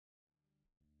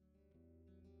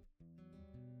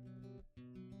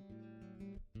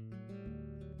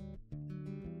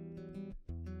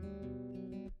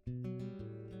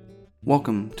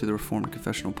Welcome to the Reformed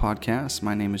Confessional Podcast.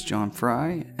 My name is John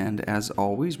Fry, and as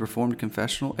always, Reformed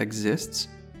Confessional exists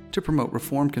to promote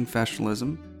Reformed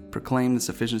confessionalism, proclaim the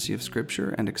sufficiency of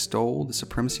Scripture, and extol the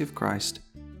supremacy of Christ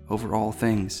over all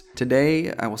things.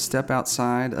 Today, I will step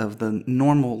outside of the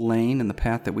normal lane and the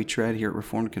path that we tread here at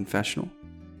Reformed Confessional,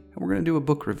 and we're going to do a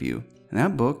book review. And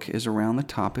that book is around the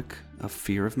topic of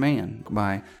Fear of Man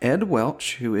by Ed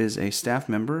Welch, who is a staff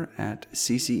member at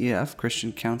CCEF,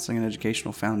 Christian Counseling and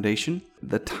Educational Foundation.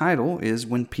 The title is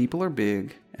When People Are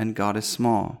Big and God is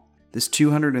Small. This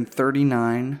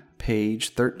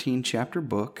 239-page, 13-chapter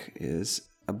book is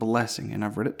a blessing, and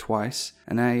I've read it twice.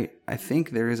 And I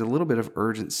think there is a little bit of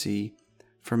urgency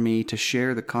for me to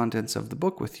share the contents of the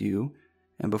book with you.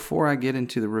 And before I get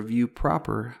into the review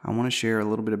proper, I want to share a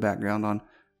little bit of background on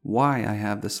why I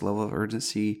have this level of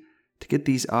urgency to get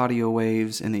these audio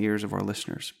waves in the ears of our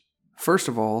listeners. First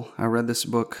of all, I read this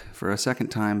book for a second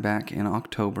time back in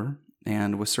October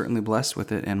and was certainly blessed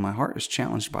with it, and my heart is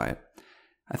challenged by it.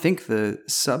 I think the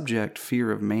subject,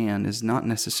 fear of man, is not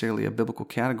necessarily a biblical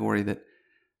category that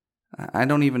I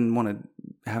don't even want to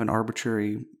have an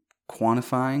arbitrary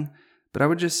quantifying, but I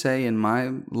would just say in my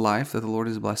life that the Lord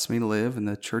has blessed me to live, and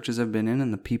the churches I've been in,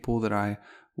 and the people that I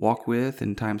walk with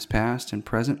in times past and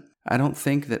present, I don't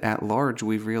think that at large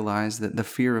we've realized that the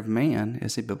fear of man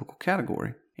is a biblical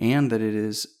category and that it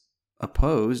is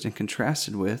opposed and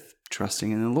contrasted with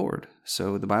trusting in the Lord.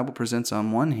 So the Bible presents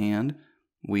on one hand,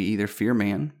 we either fear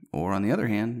man, or on the other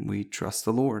hand, we trust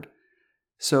the Lord.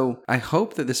 So I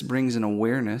hope that this brings an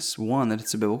awareness, one, that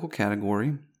it's a biblical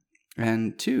category,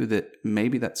 and two, that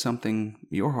maybe that's something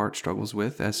your heart struggles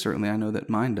with, as certainly I know that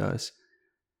mine does.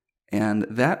 And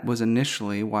that was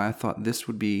initially why I thought this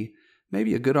would be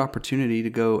maybe a good opportunity to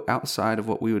go outside of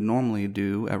what we would normally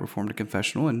do at Reformed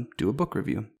Confessional and do a book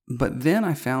review. But then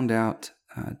I found out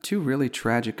two really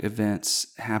tragic events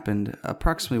happened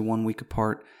approximately 1 week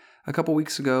apart. A couple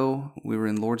weeks ago, we were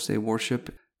in Lord's Day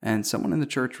worship, and someone in the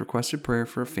church requested prayer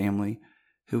for a family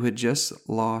who had just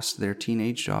lost their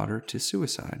teenage daughter to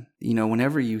suicide. You know,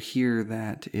 whenever you hear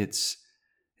that,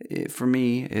 for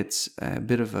me, it's a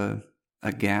bit of a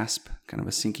gasp, kind of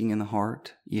a sinking in the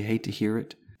heart. You hate to hear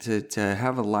it. To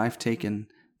have a life taken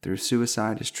through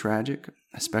suicide is tragic,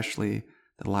 especially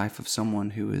the life of someone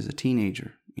who is a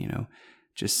teenager,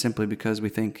 just simply because we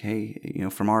think, hey,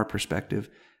 from our perspective,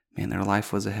 man, their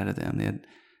life was ahead of them.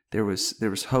 There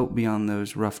was hope beyond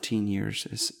those rough teen years,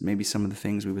 is maybe some of the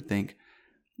things we would think.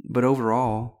 But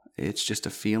overall, it's just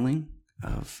a feeling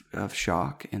of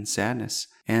shock and sadness.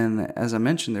 And as I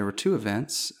mentioned, there were two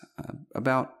events.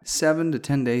 About 7 to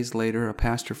 10 days later, a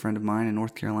pastor friend of mine in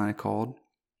North Carolina called,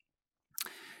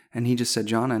 and he just said,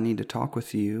 John, I need to talk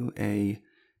with you. A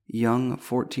young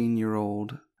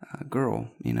 14-year-old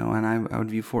girl, and I would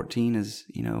view 14 as,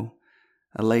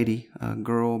 a lady, a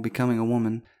girl becoming a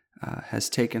woman, has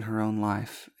taken her own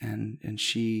life. And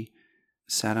she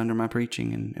sat under my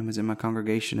preaching and was in my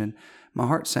congregation, and my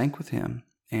heart sank with him.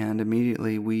 And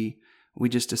immediately we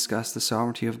just discussed the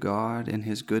sovereignty of God and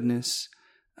His goodness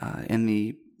and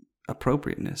the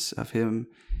appropriateness of Him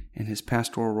in His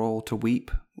pastoral role to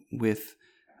weep with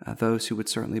those who would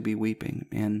certainly be weeping,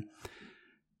 and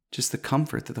just the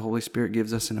comfort that the Holy Spirit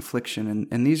gives us in affliction.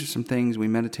 And these are some things we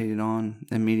meditated on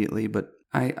immediately, but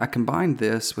I combined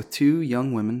this with two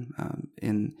young women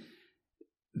in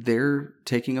their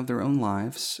taking of their own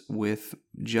lives with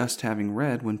just having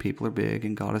read When People Are Big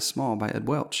and God is Small by Ed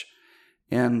Welch.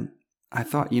 And I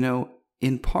thought,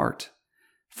 in part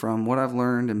from what I've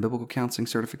learned in biblical counseling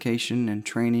certification and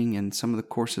training and some of the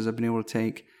courses I've been able to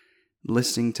take,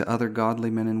 listening to other godly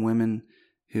men and women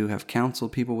who have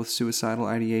counseled people with suicidal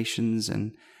ideations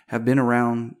and have been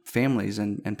around families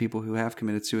and people who have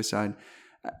committed suicide,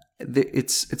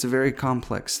 it's a very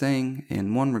complex thing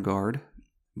in one regard,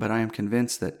 but I am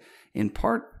convinced that in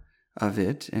part of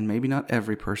it, and maybe not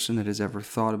every person that has ever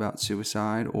thought about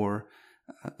suicide or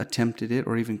attempted it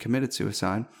or even committed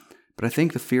suicide, but I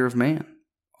think the fear of man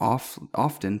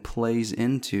often plays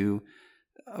into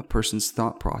a person's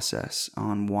thought process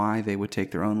on why they would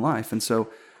take their own life. And so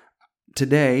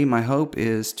today, my hope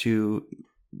is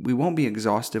we won't be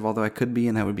exhaustive, although I could be,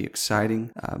 and that would be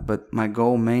exciting. But my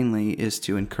goal mainly is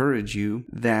to encourage you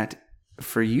that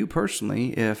for you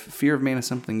personally, if fear of man is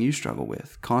something you struggle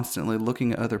with, constantly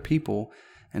looking at other people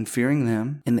and fearing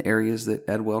them in the areas that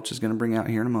Ed Welch is going to bring out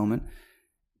here in a moment,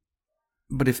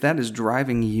 but if that is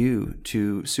driving you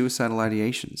to suicidal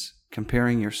ideations,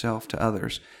 comparing yourself to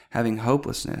others, having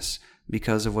hopelessness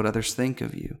because of what others think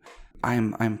of you,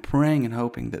 I'm praying and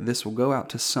hoping that this will go out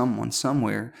to someone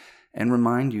somewhere and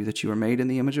remind you that you are made in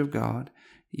the image of God.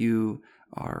 You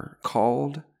are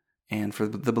called And for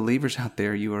the believers out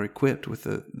there, you are equipped with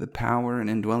the power and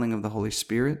indwelling of the Holy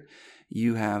Spirit.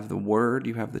 You have the Word,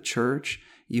 you have the church,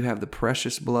 you have the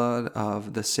precious blood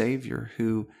of the Savior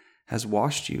who has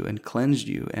washed you and cleansed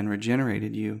you and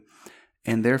regenerated you.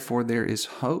 And therefore, there is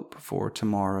hope for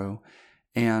tomorrow.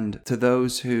 And to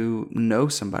those who know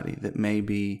somebody that may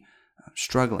be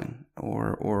struggling,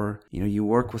 or you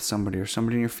work with somebody or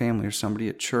somebody in your family or somebody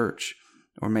at church,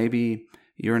 or maybe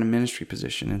you're in a ministry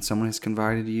position and someone has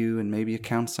confided to you in maybe a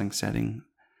counseling setting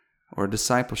or a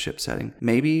discipleship setting,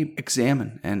 maybe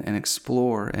examine and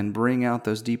explore and bring out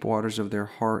those deep waters of their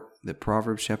heart that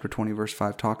Proverbs chapter 20 verse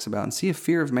 5 talks about, and see if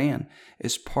fear of man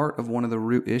is part of one of the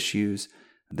root issues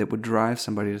that would drive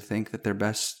somebody to think that their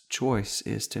best choice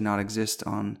is to not exist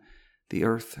on the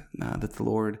earth that the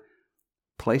Lord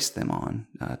placed them on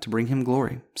to bring Him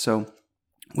glory. So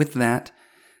with that,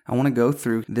 I want to go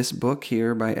through this book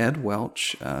here by Ed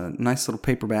Welch, nice little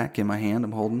paperback in my hand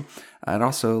I'm holding. I'd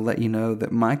also let you know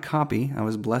that my copy, I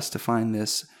was blessed to find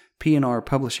this P&R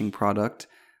publishing product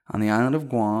on the island of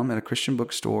Guam at a Christian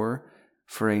bookstore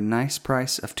for a nice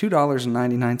price of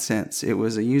 $2.99. It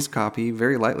was a used copy,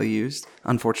 very lightly used,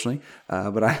 unfortunately,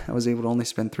 but I was able to only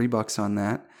spend $3 on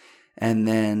that. And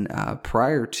then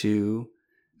prior to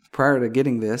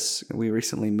getting this, we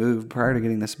recently moved. Prior to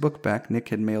getting this book back, Nick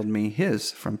had mailed me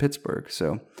his from Pittsburgh.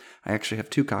 So I actually have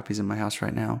 2 copies in my house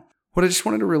right now. What I just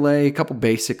wanted to relay a couple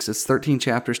basics. It's 13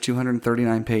 chapters,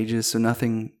 239 pages, so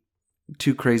nothing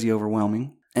too crazy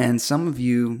overwhelming. And some of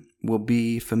you will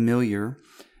be familiar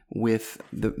with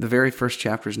the very first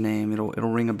chapter's name. It'll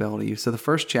ring a bell to you. So the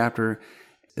first chapter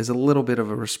is a little bit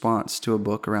of a response to a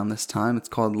book around this time. It's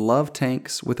called Love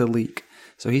Tanks with a Leak.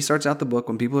 So he starts out the book,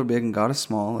 When People Are Big and God is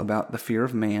Small, about the fear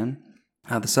of man.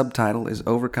 The subtitle is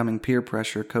Overcoming Peer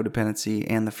Pressure, Codependency,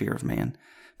 and the Fear of Man.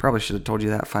 Probably should have told you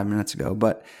that 5 minutes ago,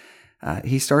 but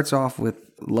he starts off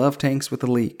with Love Tanks with a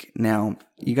Leak. Now,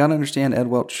 you got to understand, Ed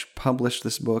Welch published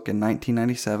this book in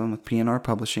 1997 with P&R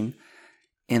Publishing,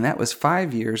 and that was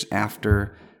 5 years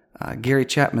after Gary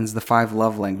Chapman's The 5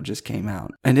 Love Languages came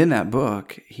out. And in that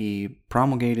book, he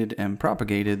promulgated and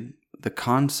propagated the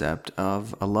concept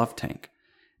of a love tank.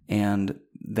 And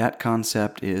that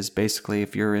concept is basically,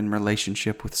 if you're in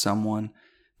relationship with someone,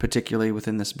 particularly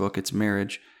within this book, it's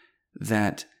marriage,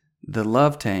 that the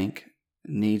love tank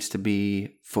needs to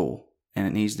be full and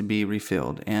it needs to be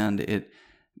refilled. And it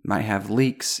might have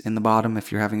leaks in the bottom.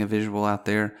 If you're having a visual out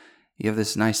there, you have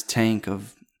this nice tank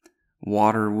of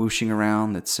water whooshing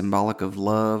around that's symbolic of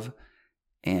love,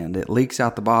 and it leaks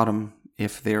out the bottom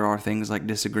if there are things like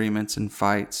disagreements and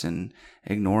fights and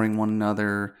ignoring one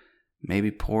another,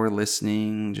 maybe poor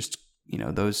listening, just,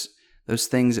 those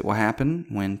things that will happen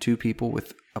when two people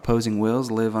with opposing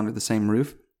wills live under the same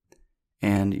roof,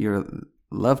 and your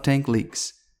love tank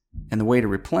leaks. And the way to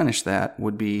replenish that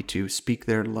would be to speak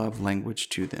their love language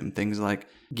to them, things like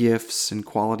gifts and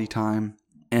quality time.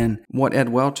 And what Ed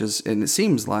Welch is, and it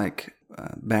seems like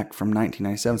back from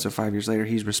 1997, so 5 years later,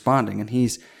 he's responding,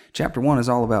 and chapter 1 is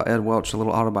all about Ed Welch, a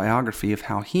little autobiography of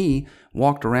how he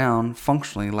walked around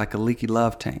functionally like a leaky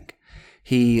love tank.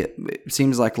 He, it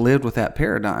seems like, lived with that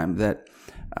paradigm that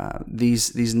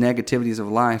these negativities of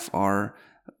life are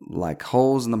like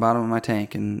holes in the bottom of my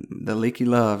tank, and the leaky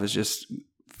love is just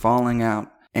falling out.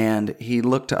 And he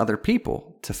looked to other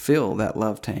people to fill that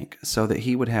love tank so that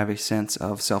he would have a sense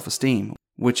of self-esteem,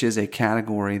 which is a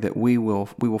category that we will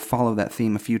follow that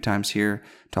theme a few times here,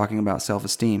 talking about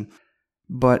self-esteem.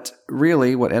 But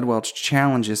really, what Ed Welch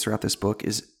challenges throughout this book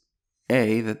is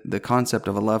the concept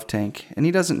of a love tank, and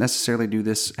he doesn't necessarily do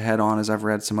this head on as I've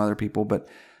read some other people, but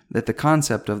that the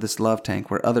concept of this love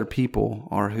tank where other people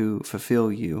are who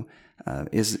fulfill you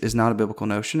is not a biblical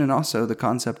notion, and also the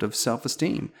concept of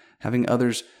self-esteem, having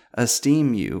others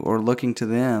esteem you or looking to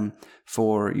them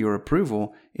for your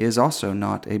approval is also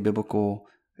not a biblical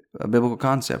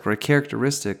concept or a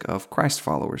characteristic of Christ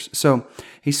followers. So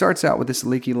he starts out with this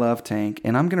leaky love tank,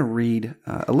 and I'm going to read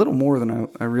a little more than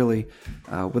I really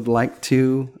would like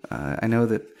to. I know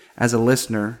that as a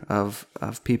listener of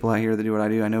people out here that do what I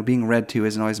do, I know being read to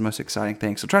isn't always the most exciting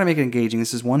thing. So try to make it engaging.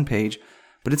 This is one page,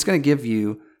 but it's going to give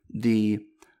you the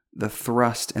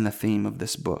thrust and the theme of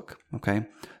this book. Okay,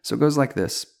 so it goes like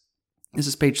this. This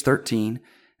is page 13,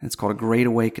 and it's called A Great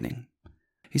Awakening.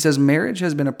 He says, marriage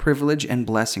has been a privilege and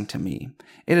blessing to me.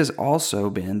 It has also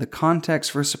been the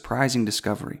context for a surprising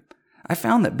discovery. I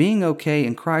found that being okay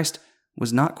in Christ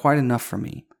was not quite enough for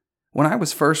me. When I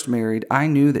was first married, I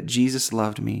knew that Jesus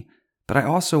loved me, but I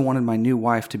also wanted my new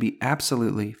wife to be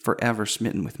absolutely forever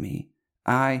smitten with me.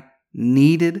 I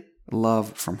needed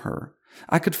love from her.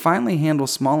 I could finally handle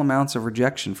small amounts of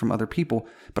rejection from other people,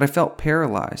 but I felt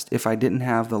paralyzed if I didn't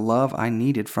have the love I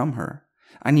needed from her.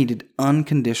 I needed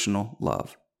unconditional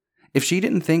love. If she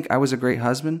didn't think I was a great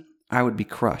husband, I would be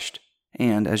crushed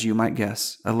and, as you might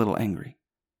guess, a little angry.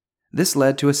 This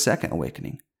led to a second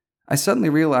awakening. I suddenly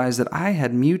realized that I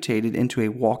had mutated into a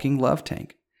walking love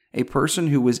tank, a person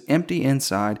who was empty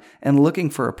inside and looking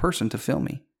for a person to fill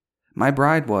me. My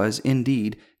bride was,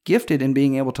 indeed, gifted in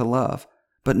being able to love,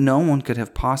 but no one could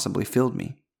have possibly filled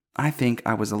me. I think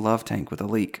I was a love tank with a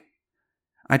leak.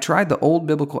 I tried the old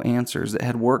biblical answers that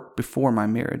had worked before my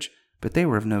marriage, but they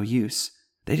were of no use.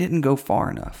 They didn't go far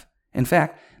enough. In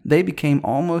fact, they became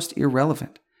almost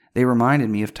irrelevant. They reminded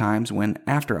me of times when,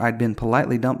 after I'd been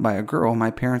politely dumped by a girl,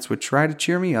 my parents would try to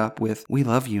cheer me up with, "We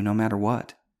love you no matter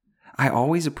what." I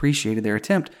always appreciated their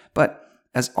attempt, but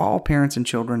as all parents and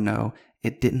children know,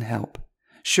 it didn't help.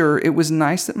 Sure, it was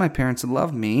nice that my parents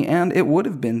loved me, and it would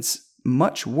have been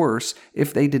much worse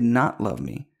if they did not love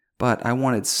me, but I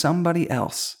wanted somebody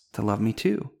else to love me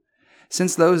too.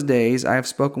 Since those days, I have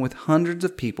spoken with hundreds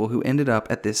of people who ended up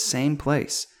at this same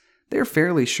place. They're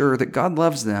fairly sure that God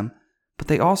loves them, but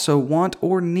they also want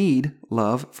or need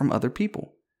love from other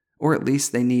people, or at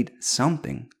least they need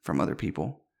something from other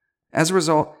people. As a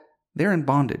result, they're in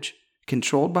bondage,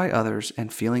 controlled by others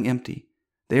and feeling empty.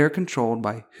 They are controlled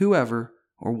by whoever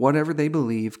or whatever they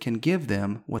believe can give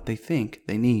them what they think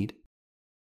they need.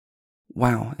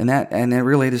 Wow, and that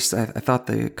really just, I thought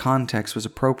the context was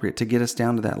appropriate to get us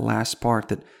down to that last part,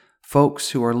 that folks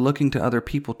who are looking to other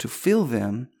people to fill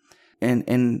them,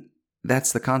 and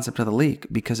that's the concept of the leak,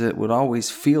 because it would always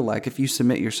feel like if you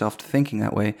submit yourself to thinking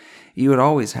that way, you would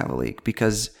always have a leak,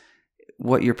 because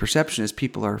what your perception is,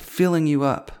 people are filling you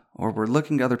up, or we're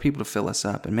looking to other people to fill us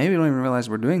up, and maybe we don't even realize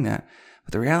we're doing that,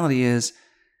 but the reality is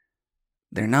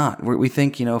they're not. We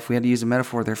think, if we had to use a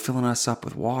metaphor, they're filling us up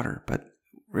with water, but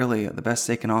really, the best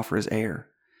they can offer is air.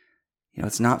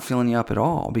 It's not filling you up at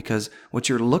all, because what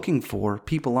you're looking for,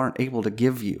 people aren't able to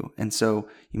give you. And so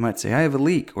you might say, I have a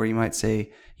leak, or you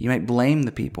might blame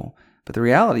the people. But the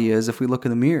reality is, if we look in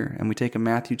the mirror and we take a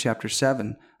Matthew chapter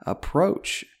 7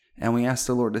 approach and we ask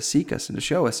the Lord to seek us and to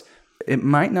show us, it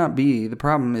might not be, the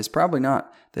problem is probably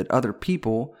not that other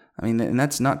people, and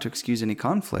that's not to excuse any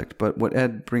conflict, but what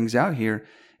Ed brings out here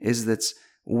is that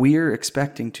we're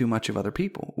expecting too much of other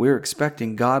people. We're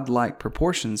expecting God-like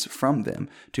proportions from them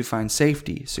to find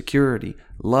safety, security,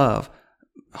 love,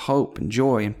 hope, and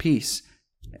joy, and peace.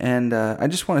 And I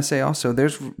just want to say also,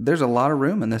 there's a lot of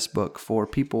room in this book for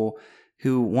people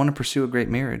who want to pursue a great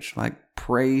marriage. Like,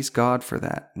 praise God for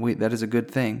that. That is a good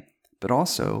thing. But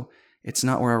also, it's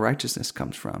not where our righteousness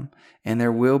comes from. And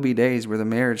there will be days where the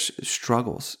marriage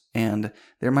struggles. And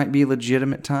there might be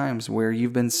legitimate times where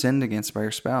you've been sinned against by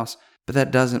your spouse. But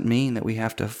that doesn't mean that we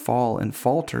have to fall and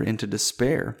falter into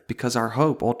despair, because our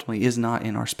hope ultimately is not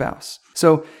in our spouse.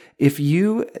 So if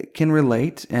you can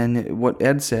relate, and what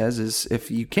Ed says is,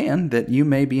 if you can, that you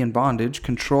may be in bondage,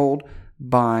 controlled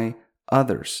by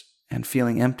others and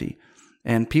feeling empty.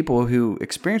 And people who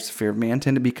experience the fear of man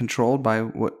tend to be controlled by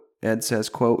what Ed says,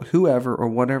 quote, whoever or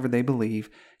whatever they believe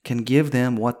can give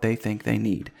them what they think they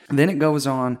need. And then it goes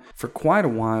on for quite a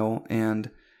while, and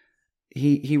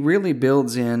He really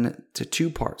builds in to two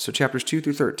parts. So chapters 2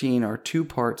 through 13 are two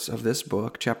parts of this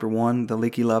book. Chapter 1, the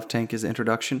leaky love tank, is the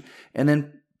introduction. And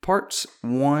then parts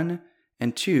 1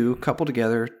 and 2 couple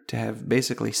together to have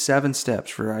basically 7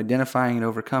 steps for identifying and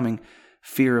overcoming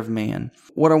fear of man.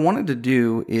 What I wanted to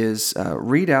do is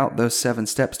read out those 7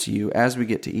 steps to you as we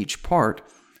get to each part.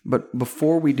 But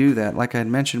before we do that, like I had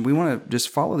mentioned, we want to just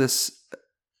follow this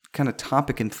kind of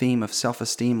topic and theme of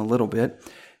self-esteem a little bit.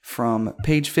 From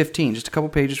page 15, just a couple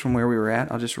pages from where we were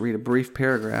at. I'll just read a brief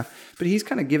paragraph. But he's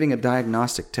kind of giving a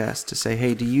diagnostic test to say,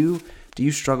 hey, do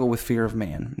you struggle with fear of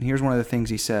man? And here's one of the things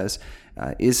he says.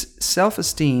 Is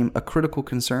self-esteem a critical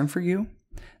concern for you?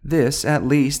 This, at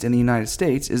least in the United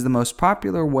States, is the most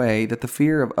popular way that the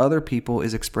fear of other people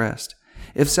is expressed.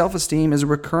 If self-esteem is a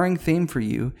recurring theme for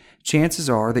you,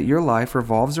 chances are that your life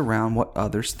revolves around what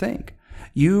others think.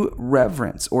 You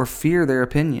reverence or fear their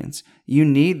opinions. You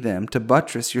need them to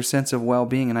buttress your sense of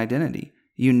well-being and identity.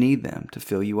 You need them to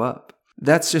fill you up.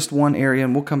 That's just one area,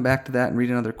 and we'll come back to that and read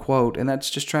another quote, and that's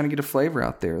just trying to get a flavor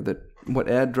out there that what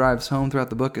Ed drives home throughout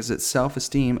the book is that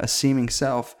self-esteem, a seeming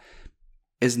self,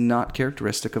 is not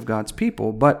characteristic of God's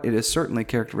people, but it is certainly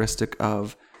characteristic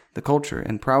of the culture,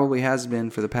 and probably has been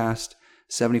for the past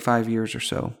 75 years or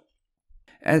so.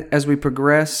 As we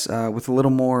progress with a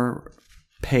little more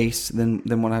pace than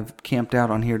what I've camped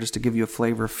out on here, just to give you a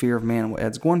flavor of fear of man and what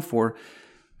Ed's going for.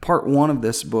 Part 1 of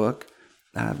this book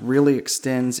really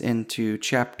extends into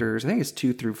chapters, I think it's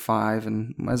 2 through 5,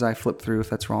 and as I flip through, if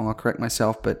that's wrong, I'll correct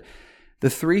myself, but the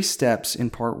 3 steps in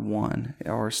part 1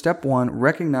 are: step 1,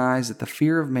 recognize that the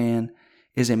fear of man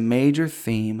is a major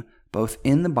theme both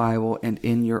in the Bible and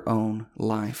in your own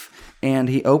life. And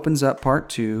he opens up part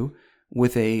 2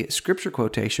 with a scripture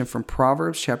quotation from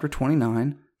Proverbs chapter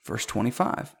 29, verse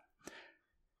 25.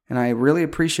 And I really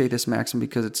appreciate this maxim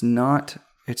because it's not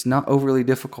overly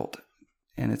difficult.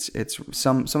 And it's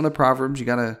some of the Proverbs, you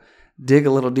got to dig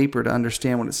a little deeper to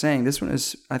understand what it's saying. This one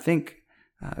is, I think,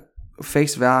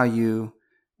 face value,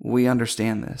 we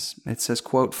understand this. It says,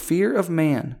 quote, "Fear of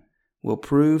man will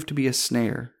prove to be a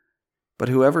snare, but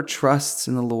whoever trusts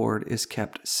in the Lord is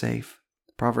kept safe."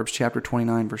 Proverbs chapter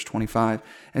 29, verse 25.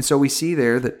 And so we see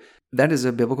there that is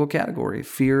a biblical category,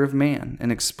 fear of man,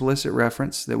 an explicit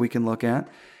reference that we can look at.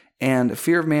 And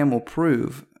fear of man will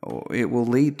prove, it will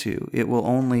lead to, it will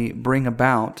only bring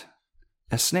about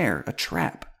a snare, a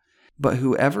trap. But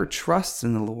whoever trusts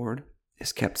in the Lord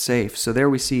is kept safe. So there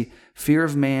we see fear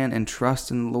of man and trust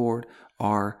in the Lord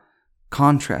are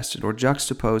contrasted or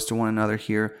juxtaposed to one another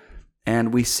here.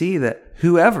 And we see that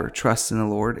whoever trusts in the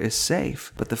Lord is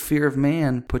safe, but the fear of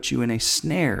man puts you in a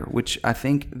snare, which I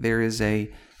think there is a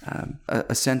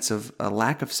sense of a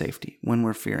lack of safety when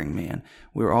we're fearing man.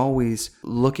 We're always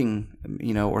looking,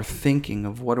 or thinking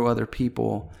of what do other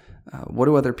people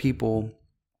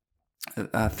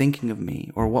thinking of me,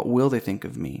 or what will they think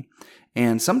of me?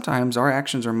 And sometimes our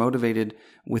actions are motivated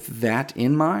with that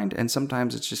in mind, and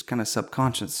sometimes it's just kind of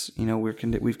subconscious.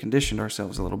 We've conditioned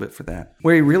ourselves a little bit for that.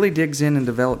 Where he really digs in and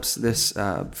develops this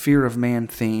fear of man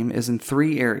theme is in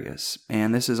 3 areas,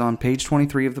 and this is on page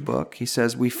 23 of the book. He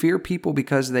says, we fear people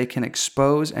because they can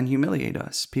expose and humiliate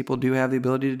us. People do have the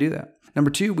ability to do that.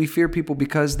 Number 2, we fear people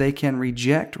because they can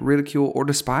reject, ridicule, or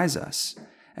despise us.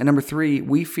 And number 3,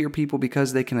 we fear people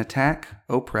because they can attack,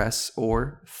 oppress,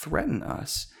 or threaten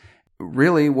us.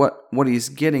 Really, what he's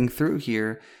getting through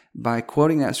here by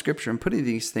quoting that scripture and putting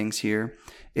these things here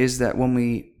is that when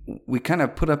we kind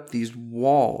of put up these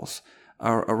walls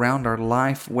around our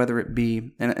life, whether it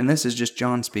be, and this is just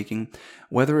John speaking,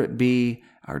 whether it be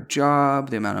our job,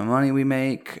 the amount of money we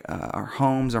make, our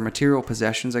homes, our material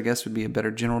possessions, I guess would be a better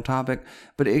general topic,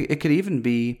 but it could even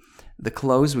be the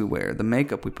clothes we wear, the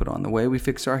makeup we put on, the way we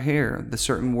fix our hair, the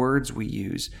certain words we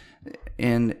use.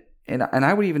 And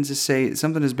I would even just say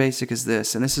something as basic as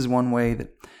this, and this is one way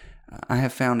that I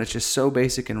have found it's just so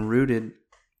basic and rooted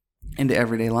into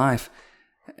everyday life.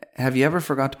 Have you ever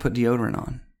forgot to put deodorant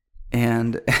on?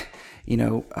 And,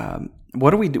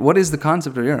 what do we do? What is the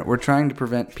concept of deodorant? We're trying to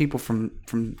prevent people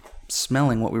from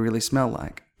smelling what we really smell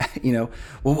like. Well,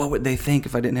 what would they think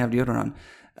if I didn't have deodorant on?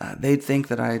 They'd think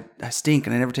that I stink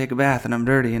and I never take a bath and I'm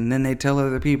dirty, and then they'd tell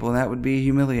other people, and that would be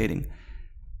humiliating.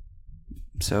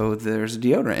 So there's a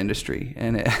deodorant industry,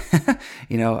 and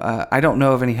I don't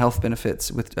know of any health benefits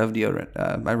of deodorant.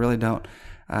 I really don't.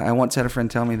 I once had a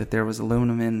friend tell me that there was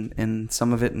aluminum in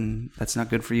some of it, and that's not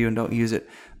good for you, and don't use it.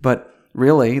 But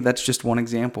really, that's just one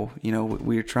example.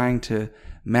 We're trying to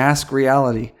mask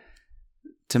reality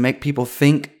to make people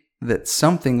think that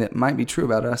something that might be true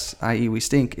about us, i.e. we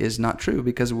stink, is not true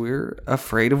because we're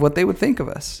afraid of what they would think of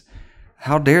us.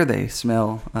 How dare they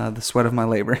smell the sweat of my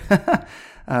labor?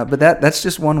 But that's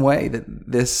just one way that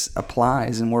this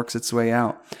applies and works its way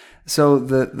out. So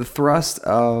the thrust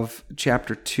of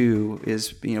chapter 2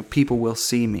 is, people will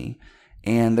see me.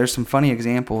 And there's some funny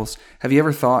examples. Have you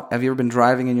ever been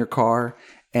driving in your car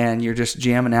and you're just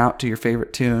jamming out to your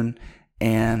favorite tune,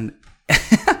 and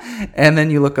and then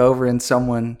you look over and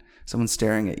someone's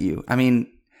staring at you? I mean,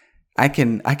 I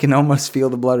can almost feel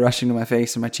the blood rushing to my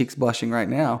face and my cheeks blushing right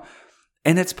now.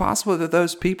 And it's possible that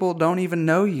those people don't even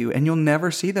know you and you'll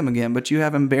never see them again, but you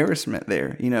have embarrassment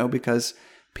there, because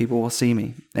people will see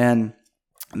me. And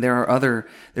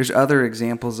there's other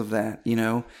examples of that,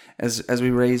 as we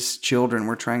raise children,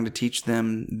 we're trying to teach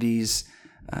them these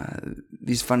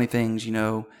funny things,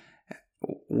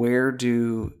 where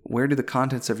do the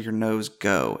contents of your nose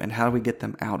go and how do we get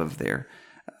them out of there?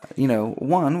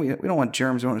 One, we don't want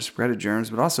germs, we don't want to spread germs,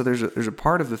 but also there's a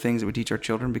part of the things that we teach our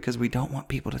children because we don't want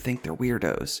people to think they're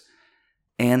weirdos.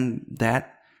 And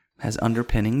that has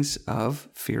underpinnings of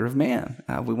fear of man.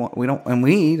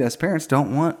 We as parents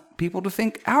don't want people to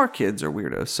think our kids are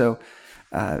weirdos. So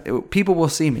people will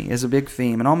see me is a big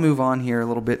theme. And I'll move on here a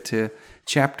little bit to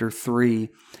chapter 3.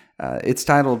 It's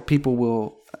titled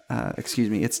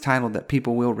It's titled that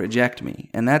people will reject me.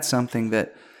 And that's something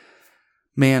that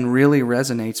really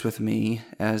resonates with me.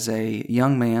 As a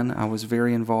young man, I was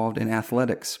very involved in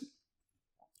athletics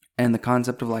and the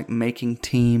concept of making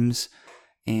teams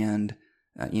and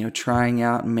trying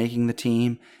out and making the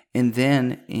team. And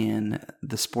then in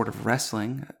the sport of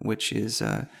wrestling, which is,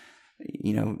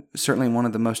 certainly one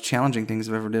of the most challenging things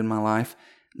I've ever did in my life,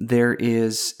 there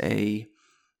is a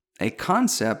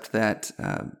concept that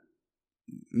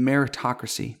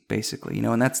meritocracy, basically,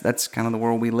 and that's kind of the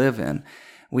world we live in.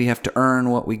 We have to earn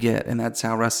what we get, and that's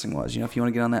how wrestling was. If you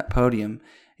want to get on that podium,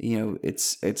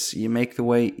 it's you make the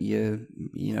weight, you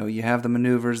have the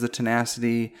maneuvers, the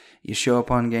tenacity, you show up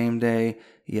on game day,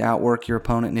 you outwork your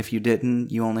opponent, and if you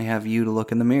didn't, you only have you to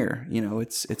look in the mirror.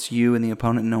 It's you and the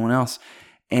opponent and no one else.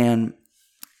 And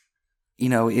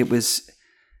it was,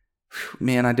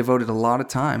 man, I devoted a lot of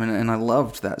time, and I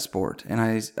loved that sport, and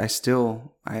I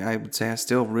would say I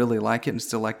still really like it and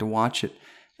still like to watch it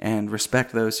and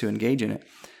respect those who engage in it.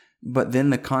 But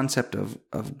then the concept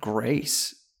of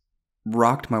grace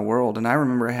rocked my world. And I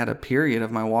remember I had a period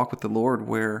of my walk with the Lord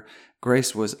where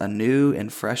grace was anew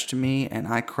and fresh to me, and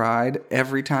I cried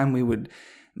every time we would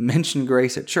mention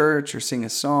grace at church or sing a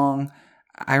song.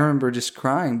 I remember just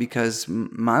crying because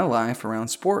my life around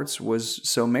sports was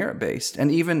so merit-based.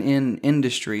 And even in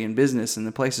industry and business and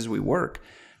the places we work,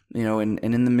 and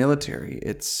in the military,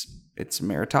 it's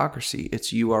meritocracy.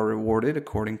 It's you are rewarded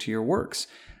according to your works.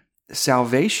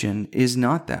 Salvation is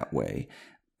not that way.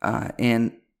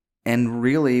 And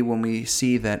really, when we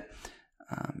see that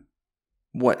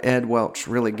what Ed Welch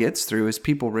really gets through is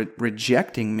people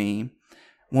rejecting me,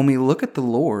 when we look at the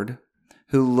Lord,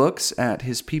 who looks at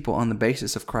his people on the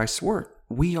basis of Christ's work,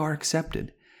 we are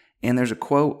accepted. And there's a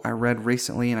quote I read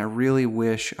recently, and I really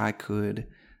wish I could,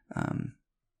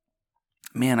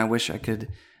 I wish I could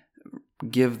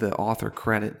give the author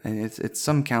credit. And it's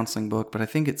some counseling book, but I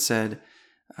think it said,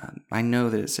 I know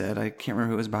that it said, I can't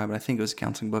remember who it was by, but I think it was a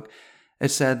counseling book. It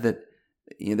said that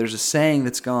there's a saying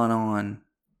that's gone on,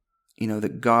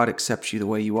 that God accepts you the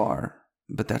way you are,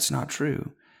 but that's not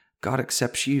true. God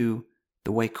accepts you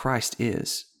the way Christ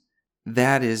is.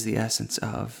 That is the essence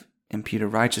of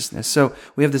imputed righteousness. So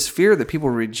we have this fear that people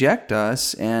reject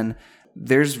us, and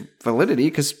there's validity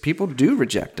because people do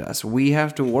reject us. We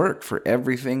have to work for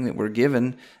everything that we're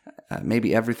given.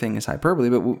 Maybe everything is hyperbole,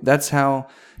 but that's how,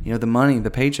 the money,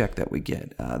 the paycheck that we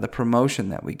get, the promotion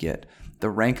that we get, the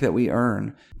rank that we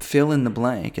earn, fill in the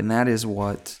blank. And that is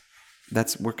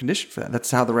we're conditioned for that.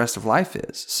 That's how the rest of life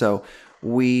is. So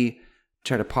we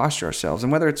try to posture ourselves,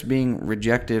 and whether it's being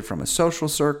rejected from a social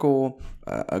circle,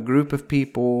 a group of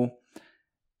people.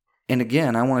 And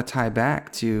again, I want to tie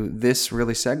back to this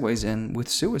really segues in with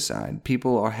suicide.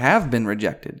 People have been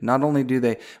rejected. Not only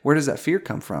where does that fear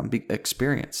come from?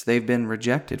 Experience. They've been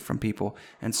rejected from people.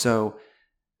 And so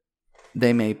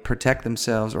they may protect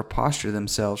themselves or posture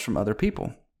themselves from other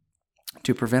people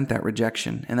to prevent that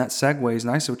rejection. And that segues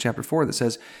nicely with chapter 4 that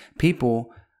says,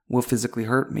 people will physically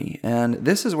hurt me. And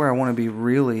this is where I want to be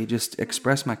really just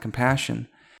express my compassion.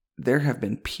 There have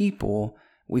been people,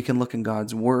 we can look in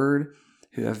God's word,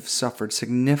 who have suffered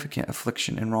significant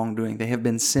affliction and wrongdoing. They have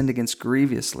been sinned against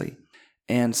grievously.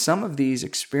 And some of these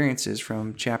experiences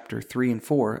from chapter 3 and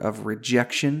 4 of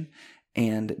rejection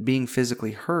and being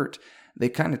physically hurt, they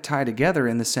kind of tie together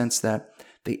in the sense that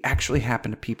they actually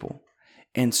happen to people.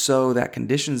 And so that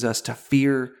conditions us to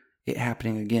fear it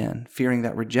happening again, fearing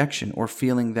that rejection or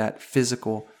feeling that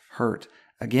physical hurt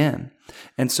again.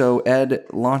 And so Ed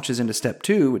launches into step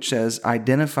 2, which says,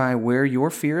 identify where your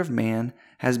fear of man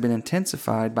has been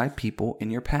intensified by people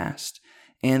in your past.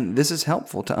 And this is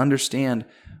helpful to understand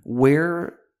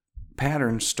where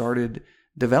patterns started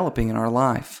developing in our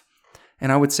life.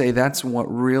 And I would say that's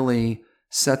what really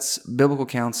sets biblical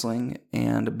counseling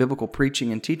and biblical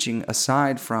preaching and teaching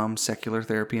aside from secular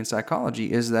therapy and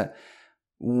psychology, is that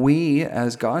we,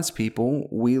 as God's people,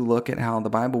 we look at how the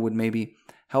Bible would maybe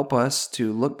help us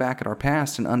to look back at our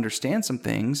past and understand some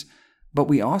things, but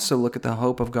we also look at the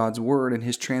hope of God's word and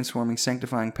his transforming,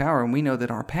 sanctifying power, and we know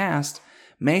that our past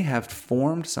may have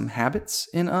formed some habits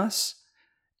in us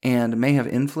and may have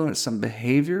influenced some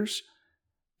behaviors,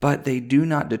 but they do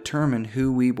not determine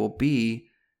who we will be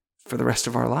for the rest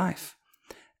of our life.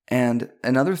 And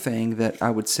another thing that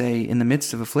I would say, in the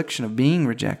midst of affliction, of being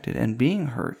rejected and being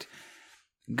hurt,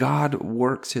 God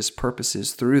works his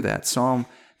purposes through that. Psalm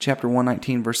chapter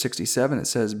 119, verse 67, it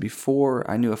says, before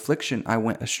I knew affliction, I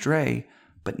went astray,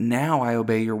 but now I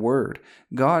obey your word.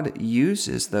 God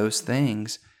uses those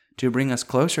things to bring us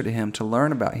closer to him, to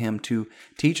learn about him, to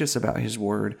teach us about his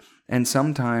word, and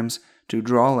sometimes to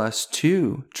draw us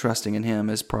to trusting in him,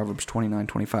 as Proverbs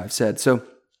 29:25 said. So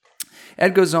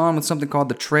Ed goes on with something called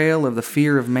the trail of the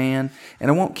fear of man,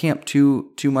 and I won't camp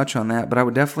too much on that, but I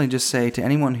would definitely just say to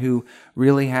anyone who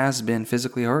really has been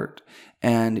physically hurt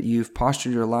and you've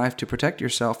postured your life to protect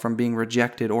yourself from being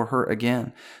rejected or hurt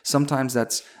again. Sometimes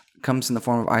that's comes in the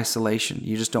form of isolation.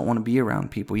 You just don't want to be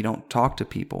around people. You don't talk to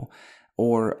people.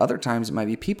 Or other times it might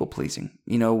be people pleasing.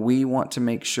 We want to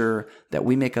make sure that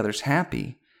we make others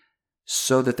happy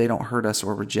so that they don't hurt us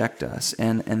or reject us.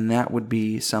 And that would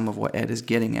be some of what Ed is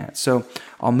getting at. So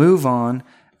I'll move on.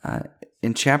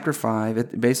 In chapter 5,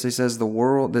 it basically says the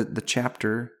world, the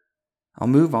chapter. I'll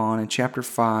move on in chapter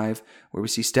 5, where we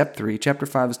see step 3. Chapter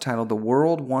 5 is titled, The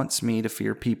World Wants Me to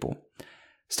Fear People.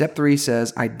 Step 3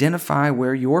 says, identify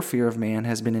where your fear of man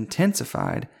has been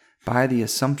intensified by the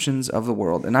assumptions of the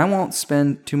world. And I won't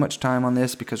spend too much time on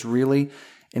this because really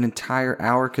an entire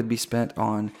hour could be spent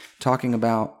on talking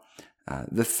about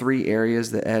the 3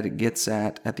 areas that Ed gets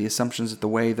at the assumptions of the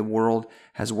way the world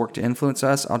has worked to influence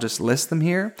us. I'll just list them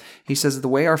here. He says the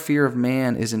way our fear of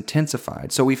man is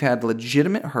intensified. So we've had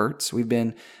legitimate hurts. We've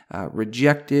been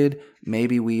rejected.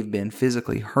 Maybe we've been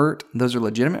physically hurt. Those are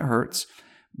legitimate hurts.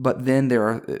 But then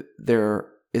there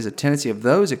is a tendency of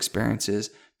those experiences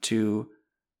to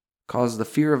cause the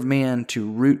fear of man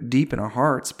to root deep in our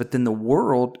hearts. But then the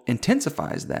world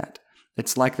intensifies that.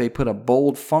 It's like they put a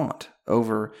bold font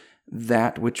over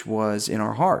that which was in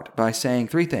our heart by saying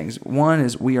 3 things. 1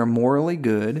 is we are morally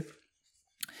good.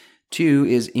 2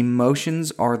 is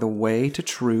emotions are the way to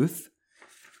truth.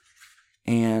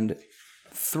 And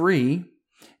 3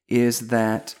 is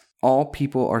that all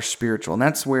people are spiritual. And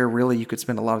that's where really you could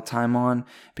spend a lot of time on,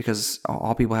 because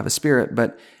all people have a spirit,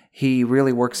 but he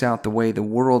really works out the way the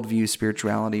world views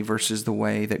spirituality versus the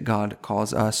way that God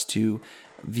calls us to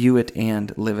view it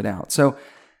and live it out. So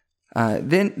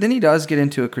then he does get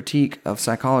into a critique of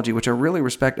psychology, which I really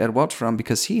respect Ed Welch from,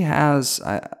 because he has,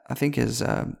 I think, his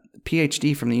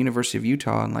PhD from the University of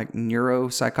Utah in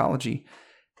neuropsychology.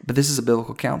 But this is a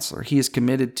biblical counselor. He is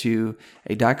committed to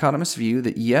a dichotomous view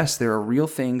that, yes, there are real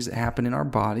things that happen in our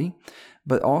body,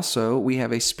 but also we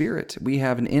have a spirit. We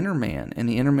have an inner man, and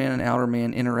the inner man and outer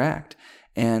man interact.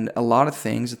 And a lot of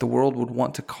things that the world would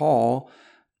want to call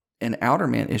an outer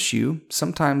man issue,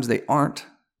 sometimes they aren't.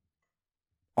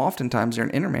 Oftentimes they're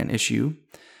an inner man issue.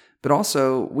 But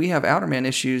also we have outer man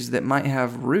issues that might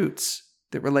have roots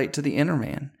that relate to the inner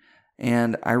man.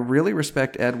 And I really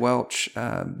respect Ed Welch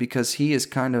because he is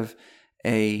kind of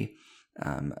in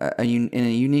a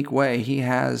unique way. He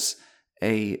has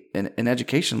an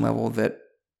education level that,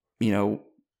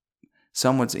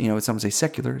 some would say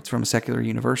secular. It's from a secular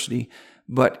university,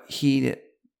 but he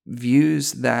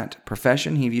views that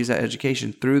profession, he views that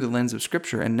education through the lens of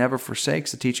Scripture and never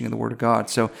forsakes the teaching of the Word of God.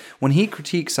 So when he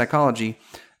critiques psychology,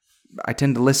 I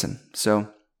tend to listen. So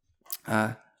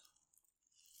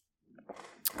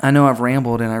I know I've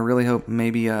rambled, and I really hope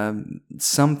maybe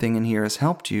something in here has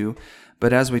helped you.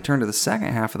 But as we turn to the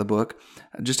second half of the book,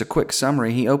 just a quick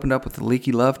summary. He opened up with the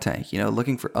leaky love tank,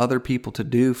 looking for other people to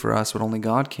do for us what only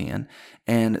God can.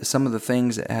 And some of the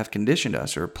things that have conditioned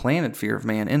us or planted fear of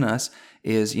man in us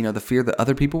is, the fear that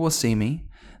other people will see me,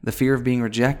 the fear of being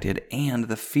rejected, and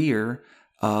the fear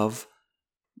of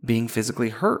being physically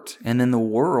hurt. And then the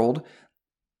world,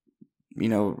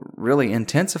 really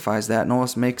intensifies that and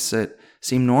almost makes it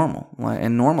seem normal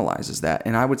and normalizes that.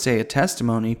 And I would say a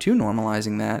testimony to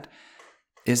normalizing that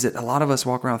is that a lot of us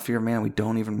walk around with fear of man, we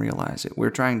don't even realize it. We're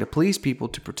trying to please people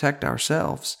to protect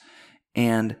ourselves,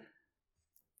 and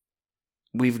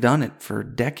we've done it for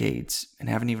decades and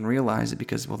haven't even realized it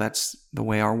because, that's the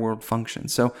way our world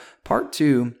functions. So part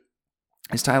 2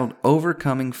 is titled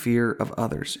Overcoming Fear of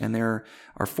Others. And there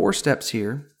are 4 steps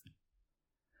here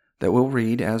that we'll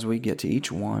read as we get to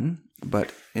each one.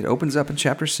 But it opens up in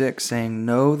chapter 6 saying,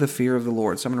 Know the fear of the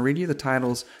Lord. So I'm going to read you the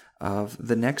titles of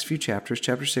the next few chapters.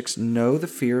 Chapter 6, Know the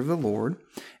fear of the Lord.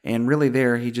 And really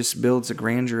there, he just builds a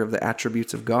grandeur of the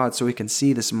attributes of God so we can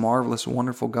see this marvelous,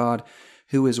 wonderful God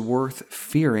who is worth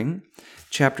fearing.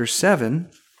 Chapter 7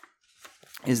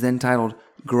 is then titled,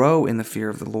 Grow in the fear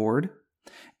of the Lord.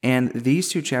 And these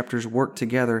 2 chapters work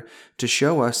together to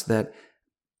show us that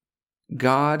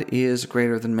God is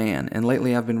greater than man. And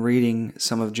lately I've been reading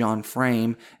some of John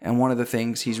Frame, and one of the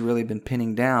things he's really been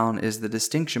pinning down is the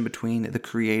distinction between the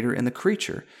creator and the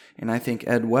creature. And I think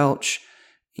Ed Welch,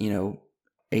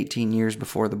 18 years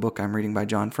before the book I'm reading by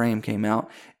John Frame came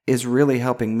out, is really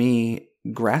helping me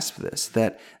grasp this,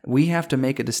 that we have to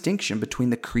make a distinction between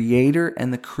the creator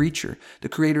and the creature. The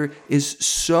creator is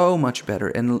so much better,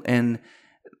 and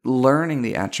learning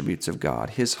the attributes of God,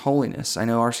 His holiness. I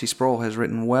know R.C. Sproul has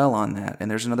written well on that,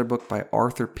 and there's another book by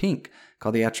Arthur Pink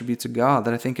called The Attributes of God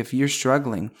that I think if you're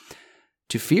struggling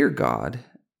to fear God,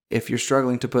 if you're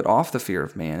struggling to put off the fear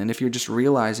of man, and if you're just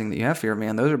realizing that you have fear of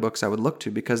man, those are books I would look to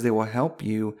because they will help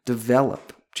you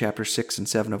develop chapter 6 and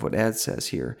 7 of what Ed says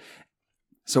here.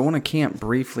 So I want to camp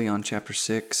briefly on chapter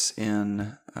 6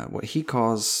 in what he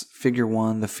calls figure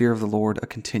 1, the fear of the Lord, a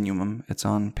continuum. It's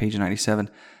on page 97.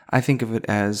 I think of it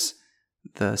as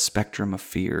the spectrum of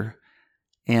fear.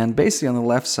 And basically on the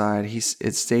left side,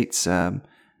 it states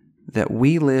that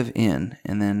we live in,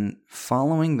 and then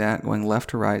following that, going left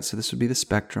to right, so this would be the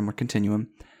spectrum or continuum.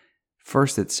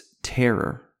 First, it's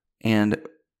terror, and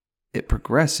it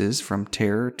progresses from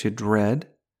terror to dread,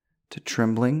 to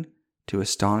trembling, to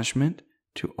astonishment,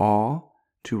 to awe,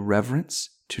 to reverence,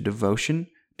 to devotion,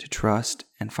 to trust,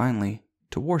 and finally,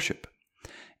 to worship.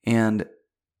 And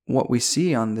what we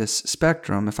see on this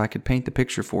spectrum, if I could paint the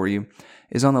picture for you,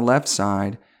 is on the left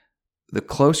side, the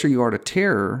closer you are to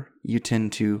terror, you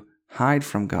tend to hide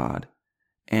from God,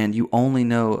 and you only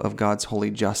know of God's holy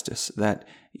justice, that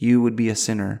you would be a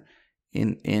sinner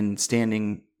in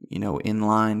standing, in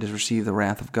line to receive the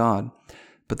wrath of God.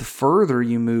 But the further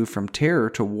you move from terror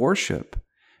to worship,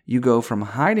 you go from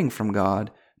hiding from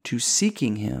God to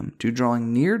seeking Him, to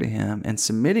drawing near to Him and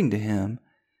submitting to Him.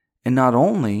 And not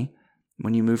only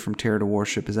when you move from terror to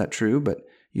worship is that true, but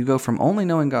you go from only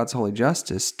knowing God's holy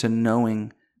justice to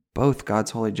knowing both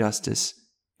God's holy justice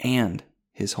and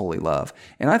His holy love.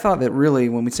 And I thought that really,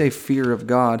 when we say fear of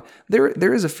God,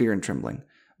 there is a fear and trembling.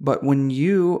 But when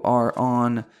you are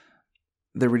on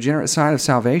the regenerate side of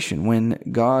salvation, when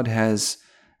God has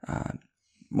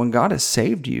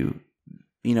saved you,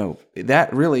 that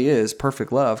really is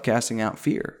perfect love casting out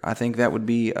fear. I think that would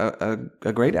be a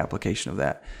great application of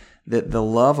that. That the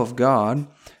love of God,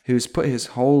 who's put His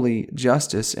holy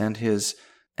justice and His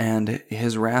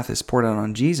wrath is poured out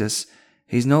on Jesus,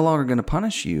 He's no longer going to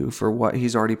punish you for what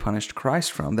He's already punished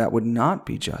Christ from. That would not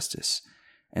be justice.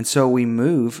 And so we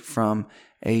move from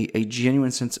a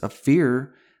genuine sense of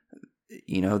fear.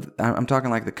 I'm talking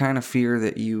like the kind of fear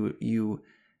that you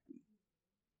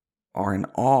are in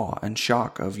awe and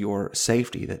shock of your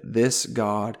safety, that this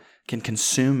God can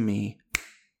consume me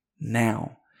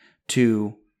now,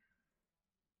 to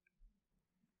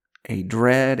a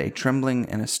dread, a trembling,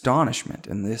 and astonishment.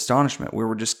 And the astonishment where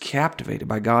we're just captivated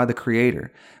by God the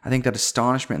Creator. I think that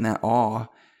astonishment and that awe,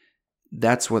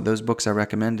 that's what those books I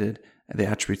recommended, the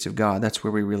attributes of God, that's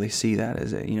where we really see that.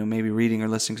 Is maybe reading or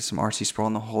listening to some R.C. Sproul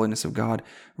on the holiness of God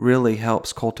really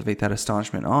helps cultivate that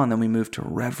astonishment on. Then we move to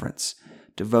reverence,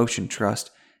 devotion, trust,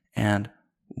 and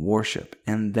worship.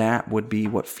 And that would be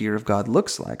what fear of God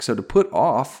looks like. So to put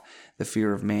off the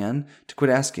fear of man, to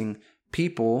quit asking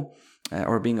people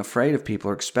or being afraid of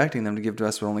people or expecting them to give to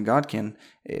us what only God can,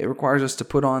 it requires us to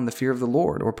put on the fear of the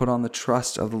Lord, or put on the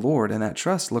trust of the Lord. And that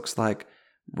trust looks like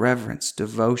reverence,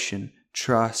 devotion,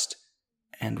 trust,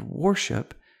 and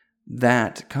worship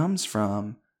that comes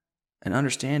from an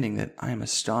understanding that I am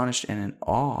astonished and in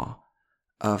awe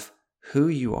of who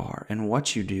you are and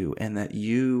what you do, and that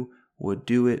you would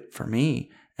do it for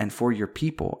me and for your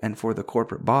people and for the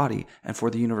corporate body and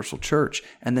for the universal church.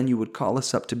 And then you would call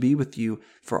us up to be with you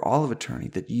for all of eternity,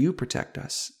 that you protect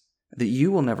us, that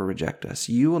you will never reject us,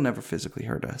 you will never physically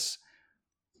hurt us.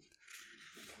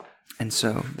 And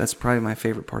so that's probably my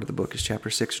favorite part of the book, is chapter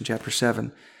 6 and chapter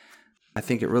 7. I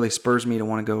think it really spurs me to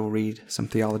want to go read some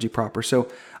theology proper. So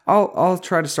I'll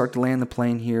try to start to land the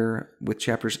plane here with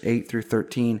chapters 8 through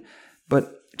 13.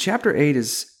 But chapter 8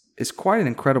 is quite an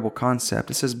incredible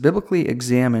concept. It says, biblically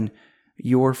examine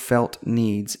your felt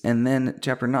needs. And then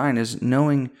chapter 9 is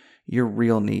knowing your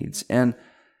real needs. And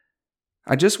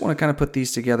I just want to kind of put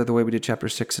these together the way we did chapter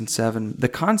 6 and 7. The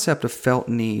concept of felt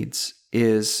needs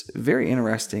is very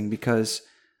interesting, because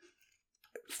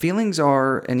feelings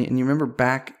are, and you remember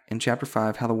back in chapter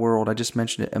 5 how the world, I just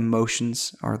mentioned it,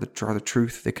 emotions are the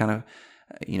truth. They kind of,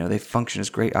 they function as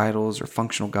great idols or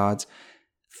functional gods.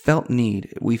 Felt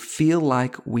need, we feel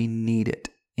like we need it.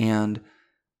 And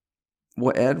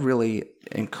what Ed really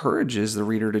encourages the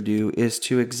reader to do is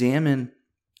to examine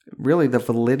really the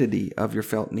validity of your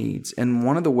felt needs. And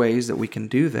one of the ways that we can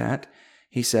do that,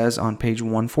 he says on page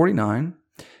 149,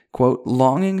 quote,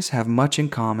 longings have much in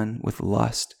common with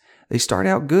lust. They start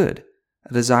out good,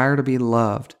 a desire to be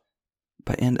loved,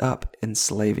 but end up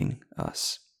enslaving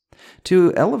us.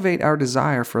 To elevate our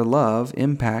desire for love,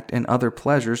 impact, and other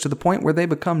pleasures to the point where they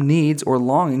become needs or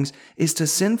longings is to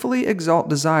sinfully exalt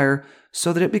desire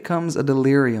so that it becomes a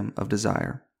delirium of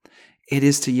desire. It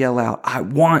is to yell out, I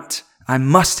want, I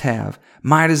must have,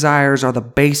 my desires are the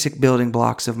basic building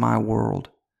blocks of my world.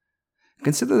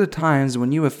 Consider the times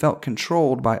when you have felt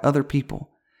controlled by other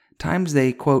people, times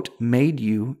they, quote, made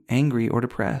you angry or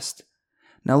depressed.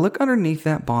 Now look underneath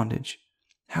that bondage.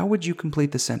 How would you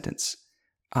complete the sentence?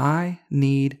 I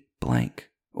need blank,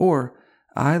 or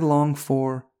I long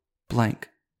for blank.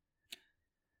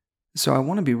 So I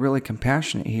want to be really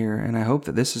compassionate here, and I hope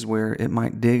that this is where it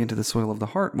might dig into the soil of the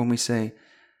heart when we say,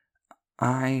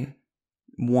 I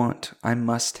want, I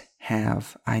must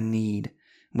have, I need.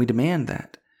 We demand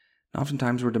that. And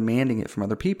oftentimes we're demanding it from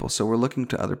other people. So we're looking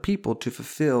to other people to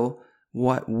fulfill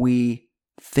what we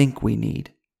think we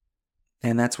need.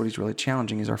 And that's what he's really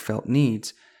challenging, is our felt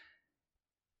needs.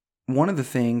 One of the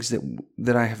things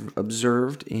that I have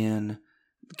observed in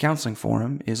the counseling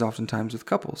forum is oftentimes with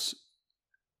couples.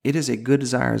 It is a good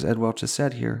desire, as Ed Welch has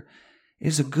said here, it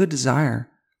is a good desire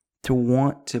to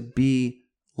want to be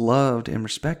loved and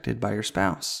respected by your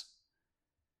spouse.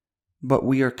 But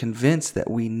we are convinced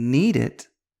that we need it,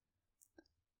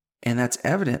 and that's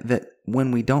evident that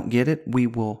when we don't get it, we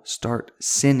will start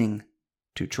sinning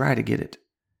to try to get it.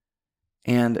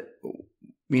 And,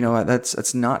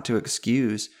 that's not to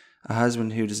excuse a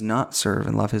husband who does not serve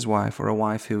and love his wife, or a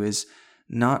wife who is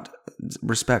not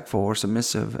respectful or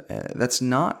submissive. That's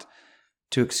not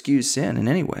to excuse sin in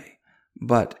any way,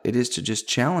 but it is to just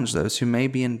challenge those who may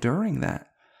be enduring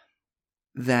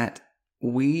that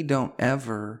we don't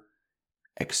ever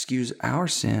excuse our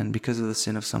sin because of the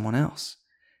sin of someone else.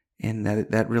 And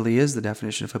that really is the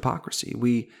definition of hypocrisy.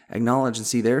 We acknowledge and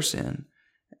see their sin,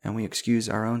 and we excuse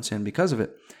our own sin because of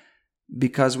it,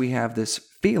 because we have this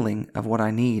feeling of what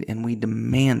I need, and we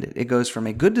demand it. It goes from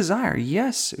a good desire.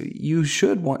 Yes, you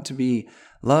should want to be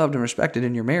loved and respected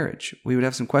in your marriage. We would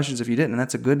have some questions if you didn't, and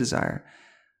that's a good desire.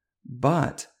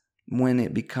 But when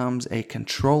it becomes a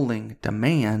controlling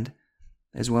demand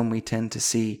is when we tend to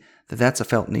see that that's a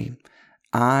felt need.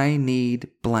 I need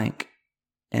blank.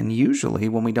 And usually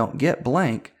when we don't get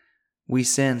blank, we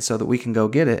sin so that we can go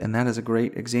get it. And that is a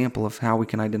great example of how we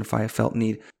can identify a felt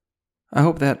need. I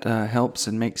hope that helps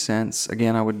and makes sense.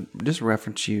 Again, I would just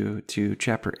reference you to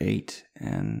chapter 8,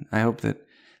 and I hope that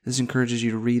this encourages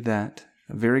you to read that.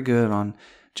 Very good on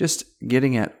just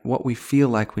getting at what we feel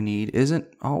like we need isn't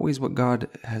always what God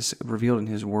has revealed in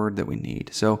His Word that we need.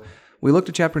 So we looked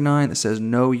at chapter 9 that says,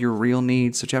 know your real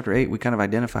needs. So chapter 8, we kind of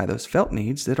identify those felt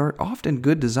needs that are often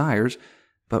good desires,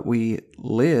 but we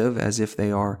live as if they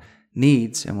are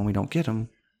needs, and when we don't get them,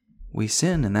 we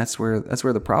sin, and that's where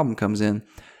the problem comes in.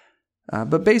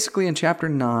 But basically in chapter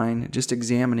 9, just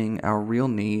examining our real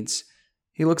needs,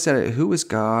 he looks at it, who is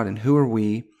God and who are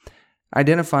we?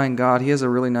 Identifying God, he has a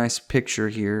really nice picture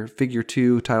here, figure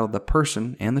 2, titled The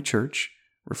Person and the Church,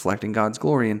 reflecting God's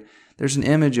glory. And there's an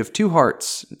image of two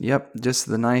hearts. Yep, just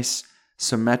the nice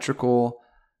symmetrical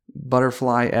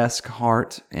butterfly-esque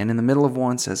heart. And in the middle of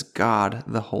one says God,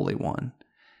 the Holy One.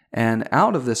 And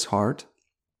out of this heart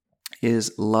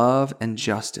is love and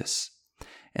justice.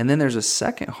 And then there's a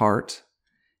second heart,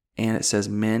 and it says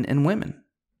men and women,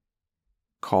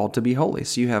 called to be holy.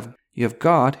 So you have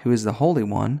God, who is the Holy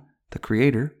One, the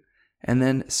Creator, and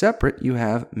then separate you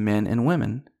have men and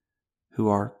women, who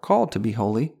are called to be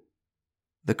holy,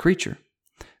 the creature.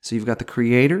 So you've got the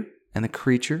Creator and the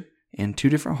creature in two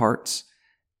different hearts.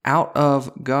 Out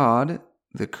of God,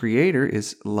 the Creator,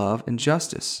 is love and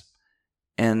justice.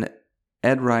 And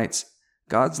Ed writes,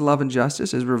 God's love and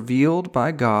justice is revealed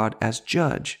by God as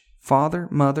judge, father,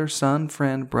 mother, son,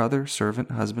 friend, brother,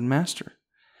 servant, husband, master.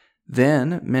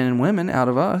 Then men and women out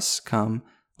of us come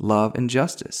love and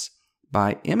justice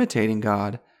by imitating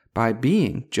God, by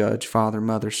being judge, father,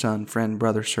 mother, son, friend,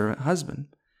 brother, servant, husband.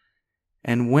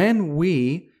 And when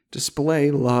we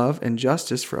display love and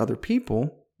justice for other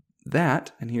people,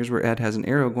 that, and here's where Ed has an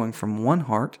arrow going from one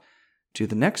heart to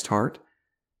the next heart,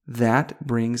 that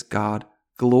brings God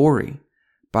glory.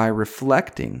 By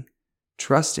reflecting,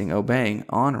 trusting, obeying,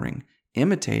 honoring,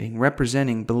 imitating,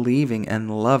 representing, believing, and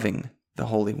loving the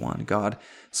Holy One, God.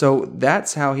 So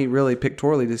that's how he really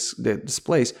pictorially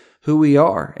displays who we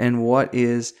are and what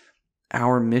is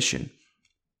our mission.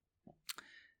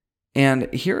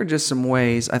 And here are just some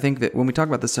ways, I think that when we talk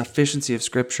about the sufficiency of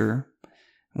Scripture,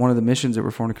 one of the missions at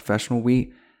Reformed Confessional,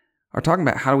 we are talking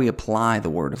about how do we apply the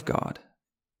Word of God.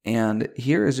 And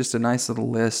here is just a nice little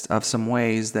list of some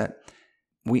ways that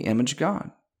we image God.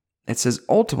 It says,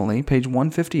 ultimately, page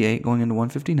 158, going into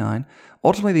 159,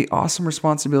 ultimately the awesome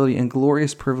responsibility and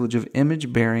glorious privilege of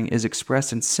image bearing is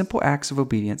expressed in simple acts of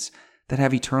obedience that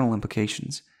have eternal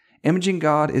implications. Imaging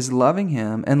God is loving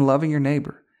Him and loving your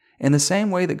neighbor. In the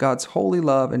same way that God's holy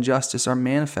love and justice are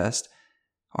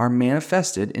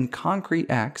manifested in concrete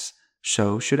acts,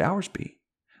 so should ours be.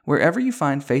 Wherever you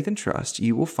find faith and trust,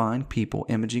 you will find people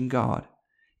imaging God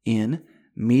in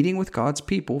meeting with God's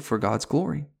people for God's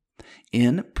glory,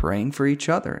 in praying for each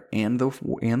other and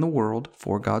the world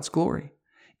for God's glory,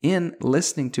 in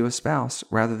listening to a spouse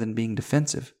rather than being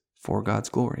defensive for God's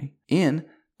glory, in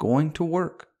going to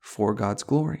work for God's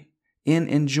glory, in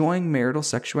enjoying marital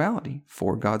sexuality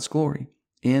for God's glory,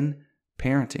 in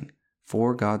parenting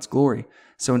for God's glory.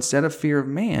 So instead of fear of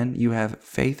man, you have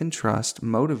faith and trust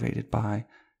motivated by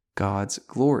God's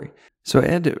glory. So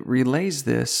Ed relays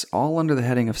this all under the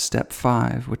heading of step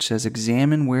 5, which says,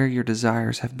 examine where your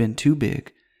desires have been too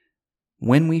big.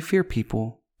 When we fear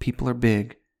people, people are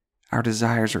big. Our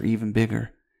desires are even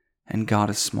bigger, and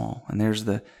God is small. And there's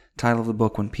the title of the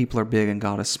book, When People Are Big and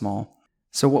God is Small.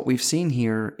 So what we've seen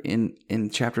here in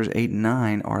chapters 8 and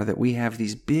 9 are that we have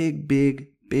these big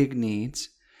needs,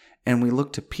 and we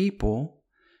look to people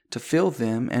to fill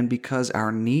them, and because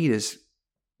our need is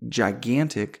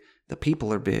gigantic, the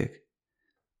people are big.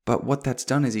 But what that's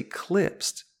done is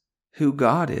eclipsed who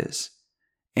God is.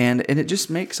 And it just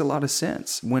makes a lot of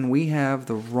sense. When we have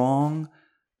the wrong,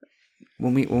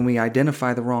 when we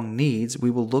identify the wrong needs, we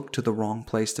will look to the wrong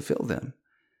place to fill them.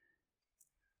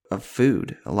 Of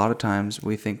food, a lot of times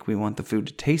we think we want the food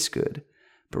to taste good,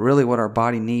 but really what our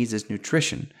body needs is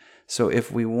nutrition. So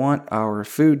if we want our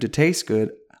food to taste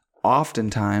good,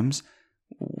 oftentimes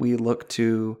we look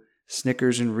to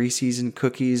Snickers and Reese's and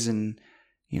cookies, and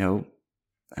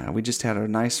we just had a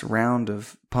nice round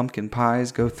of pumpkin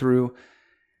pies go through.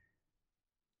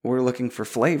 We're looking for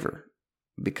flavor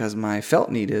because my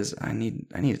felt need is I need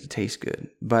it to taste good,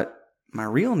 but my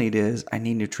real need is I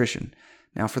need nutrition.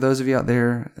 Now, for those of you out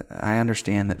there, I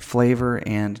understand that flavor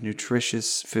and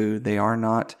nutritious food, they are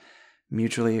not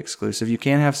mutually exclusive. You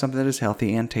can have something that is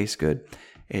healthy and tastes good.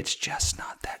 It's just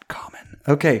not that common.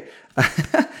 Okay,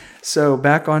 so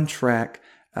back on track.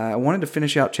 I wanted to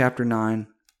finish out chapter 9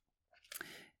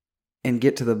 and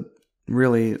get to the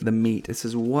meat. It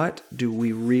says, what do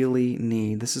we really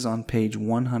need? This is on page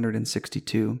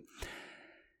 162.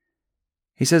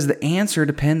 He says, the answer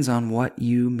depends on what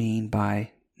you mean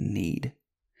by need.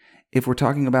 If we're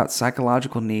talking about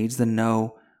psychological needs, then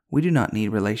no, we do not need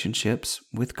relationships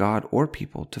with God or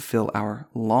people to fill our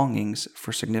longings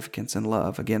for significance and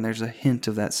love. Again, there's a hint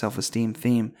of that self-esteem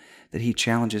theme that he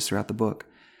challenges throughout the book.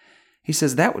 He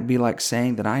says that would be like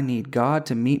saying that I need God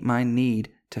to meet my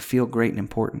need to feel great and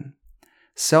important.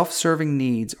 Self-serving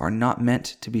needs are not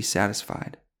meant to be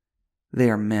satisfied. They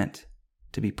are meant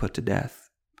to be put to death.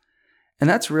 And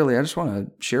that's really, I just want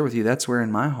to share with you, that's where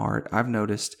in my heart I've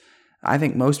noticed, I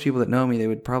think most people that know me, they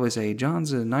would probably say,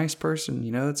 John's a nice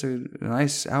person, that's a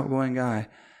nice outgoing guy.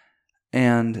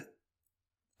 And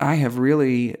I have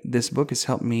really, this book has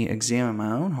helped me examine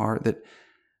my own heart that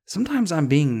sometimes I'm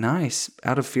being nice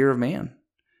out of fear of man,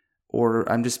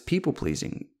 or I'm just people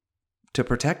pleasing to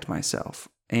protect myself.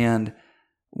 And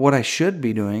what I should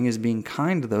be doing is being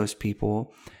kind to those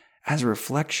people as a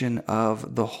reflection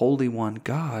of the Holy One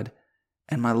God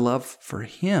and my love for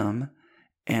Him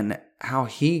and how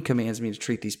He commands me to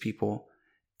treat these people,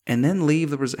 and then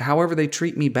leave however they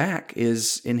treat me back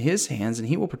is in His hands, and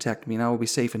He will protect me and I will be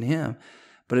safe in Him.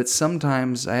 But it's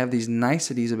sometimes I have these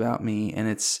niceties about me, and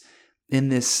it's in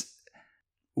this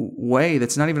way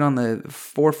that's not even on the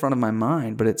forefront of my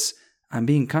mind, but I'm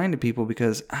being kind to people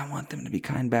because I want them to be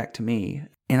kind back to me.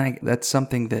 And that's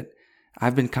something that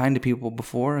I've been kind to people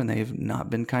before and they've not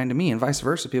been kind to me, and vice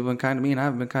versa. People have been kind to me and I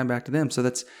haven't been kind back to them.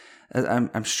 So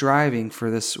I'm striving for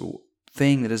this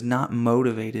thing that is not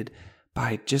motivated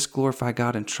by just glorify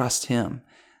God and trust Him.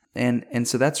 And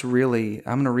so that's really,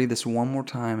 I'm going to read this one more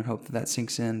time and hope that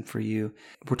sinks in for you.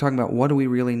 We're talking about what do we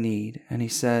really need? And he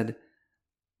said,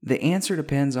 the answer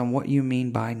depends on what you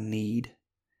mean by need.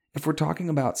 If we're talking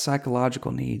about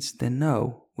psychological needs, then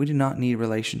no, we do not need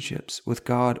relationships with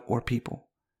God or people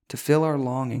to fill our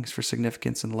longings for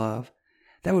significance and love.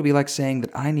 That would be like saying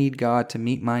that I need God to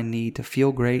meet my need to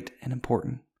feel great and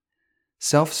important.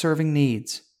 Self-serving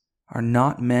needs are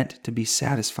not meant to be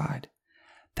satisfied.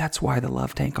 That's why the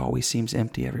love tank always seems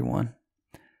empty, everyone.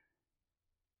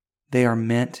 They are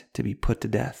meant to be put to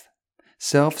death.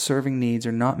 Self-serving needs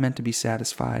are not meant to be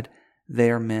satisfied. They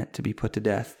are meant to be put to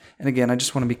death. And again, I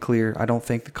just want to be clear. I don't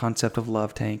think the concept of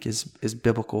love tank is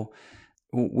biblical.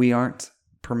 We aren't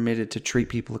permitted to treat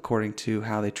people according to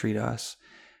how they treat us.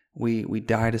 We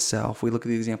die to self. We look at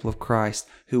the example of Christ,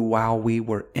 who while we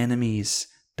were enemies,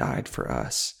 died for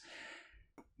us.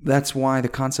 That's why the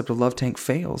concept of love tank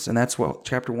fails. And that's what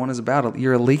chapter 1 is about.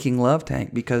 You're a leaking love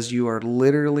tank because you are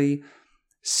literally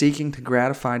seeking to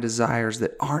gratify desires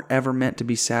that aren't ever meant to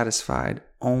be satisfied,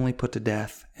 only put to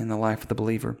death in the life of the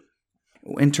believer.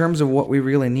 In terms of what we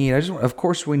really need, of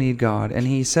course we need God. And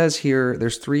he says here,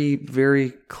 there's 3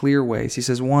 very clear ways. He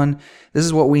says, 1, this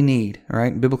is what we need, all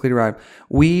right, biblically derived.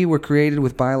 We were created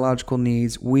with biological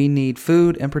needs. We need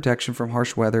food and protection from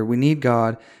harsh weather. We need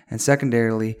God. And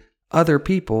secondarily, other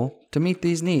people to meet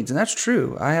these needs. And that's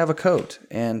true. I have a coat,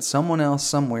 and someone else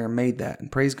somewhere made that,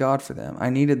 and praise God for them. I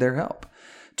needed their help.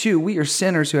 2, we are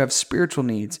sinners who have spiritual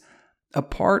needs.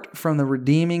 Apart from the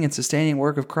redeeming and sustaining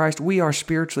work of Christ, we are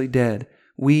spiritually dead.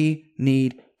 We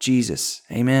need Jesus.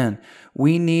 Amen.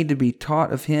 We need to be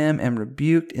taught of Him and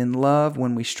rebuked in love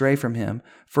when we stray from Him.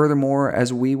 Furthermore,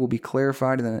 as will be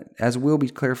clarified in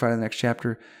the next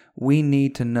chapter, we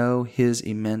need to know His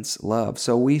immense love.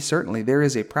 So there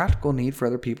is a practical need for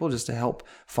other people just to help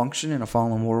function in a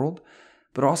fallen world,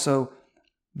 but also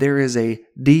there is a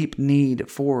deep need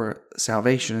for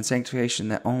salvation and sanctification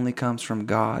that only comes from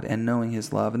God and knowing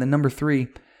His love. And then number 3,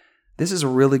 this is a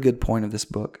really good point of this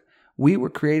book. We were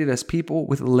created as people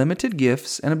with limited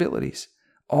gifts and abilities.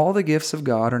 All the gifts of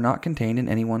God are not contained in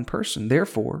any one person.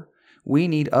 Therefore, we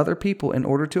need other people in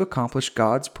order to accomplish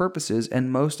God's purposes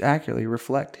and most accurately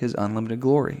reflect His unlimited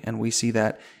glory. And we see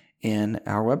that in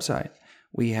our website.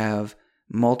 We have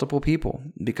multiple people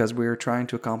because we are trying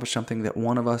to accomplish something that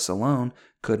one of us alone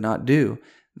could not do.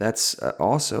 That's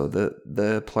also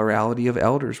the plurality of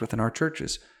elders within our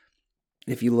churches.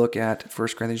 If you look at 1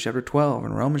 Corinthians chapter 12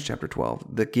 and Romans chapter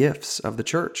 12, the gifts of the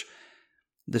church,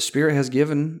 the Spirit has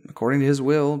given, according to His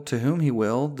will, to whom He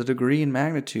will, the degree and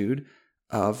magnitude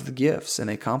of the gifts, and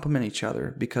they complement each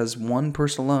other because one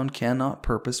person alone cannot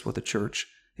purpose what the church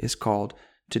is called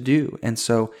to do. And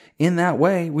so in that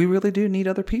way, we really do need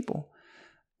other people.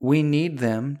 We need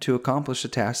them to accomplish the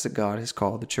task that God has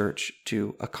called the church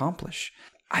to accomplish.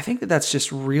 I think that that's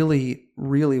just really,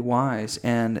 really wise,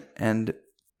 and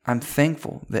I'm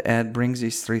thankful that Ed brings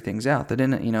these 3 things out. That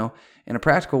in a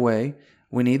practical way,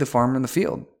 we need the farmer in the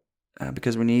field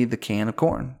because we need the can of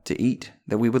corn to eat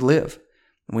that we would live.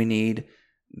 We need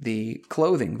the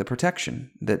clothing, the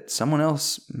protection that someone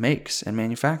else makes and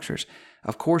manufactures.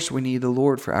 Of course, we need the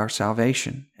Lord for our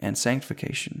salvation and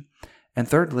sanctification. And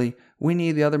thirdly, we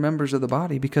need the other members of the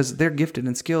body because they're gifted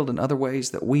and skilled in other ways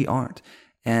that we aren't.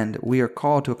 And we are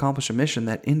called to accomplish a mission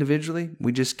that individually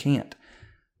we just can't.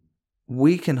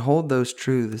 We can hold those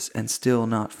truths and still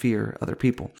not fear other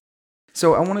people.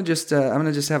 So I'm going to just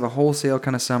have a wholesale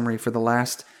kind of summary for the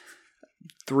last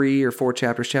 3 or 4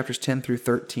 chapters, chapters 10 through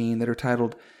 13, that are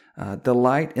titled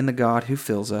Delight in the God Who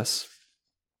Fills Us,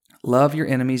 Love Your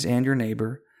Enemies and Your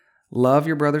Neighbor, Love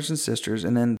Your Brothers and Sisters,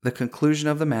 and then the conclusion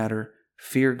of the matter,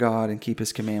 Fear God and Keep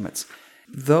His Commandments.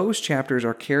 Those chapters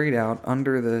are carried out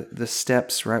under the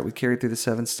steps, right? We carried through the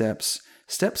 7 steps.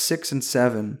 Steps 6 and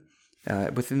 7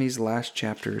 within these last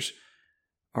chapters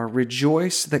are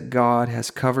rejoice that God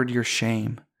has covered your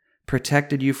shame,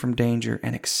 protected you from danger,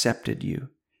 and accepted you.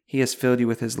 He has filled you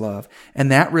with His love.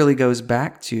 And that really goes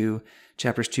back to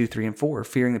chapters 2, 3, and 4,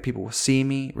 fearing that people will see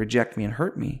me, reject me, and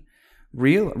hurt me.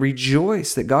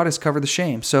 Rejoice that God has covered the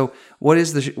shame. So what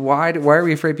is why are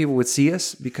we afraid people would see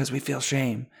us? Because we feel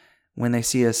shame when they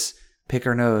see us pick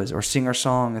our nose or sing our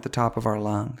song at the top of our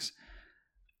lungs.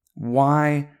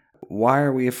 Why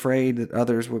are we afraid that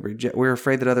others would reject? We're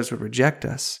afraid that others would reject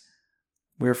us.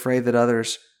 We're afraid that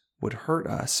others would hurt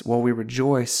us. Well, we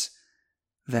rejoice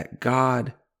that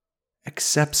God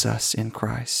accepts us in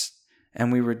Christ.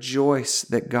 And we rejoice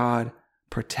that God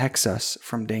protects us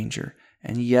from danger.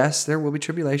 And yes, there will be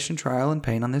tribulation, trial, and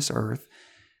pain on this earth,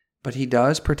 but He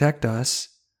does protect us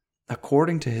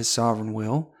according to His sovereign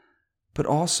will, but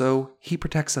also He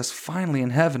protects us finally in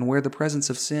heaven where the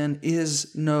presence of sin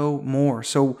is no more.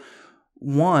 So,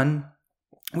 1,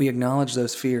 we acknowledge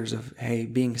those fears of,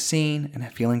 being seen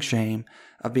and feeling shame,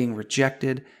 of being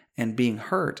rejected and being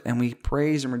hurt, and we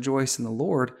praise and rejoice in the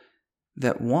Lord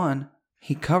that 1,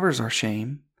 He covers our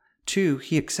shame, 2,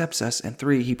 He accepts us, and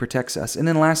 3, He protects us. And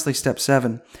then lastly, step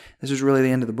 7, this is really the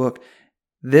end of the book.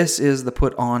 This is the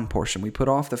put on portion. We put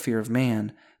off the fear of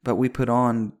man, but we put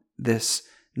on this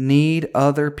need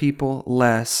other people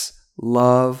less,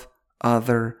 love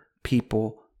other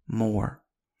people more.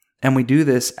 And we do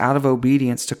this out of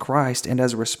obedience to Christ and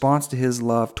as a response to His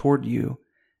love toward you,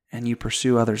 and you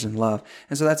pursue others in love.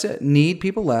 And so that's it. Need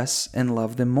people less and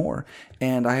love them more.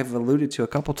 And I have alluded to a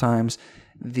couple times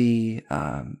the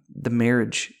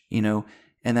marriage, and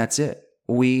that's it.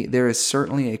 There is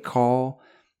certainly a call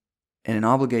and an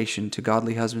obligation to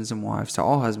godly husbands and wives, to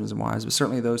all husbands and wives, but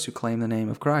certainly those who claim the name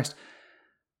of Christ.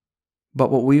 But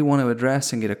what we want to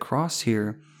address and get across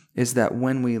here is that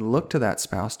when we look to that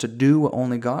spouse to do what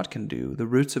only God can do, the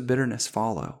roots of bitterness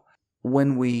follow.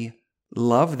 When we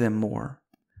love them more,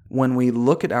 when we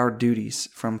look at our duties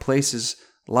from places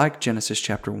like Genesis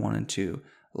chapter 1 and 2,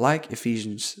 like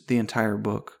Ephesians, the entire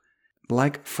book,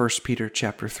 like 1 Peter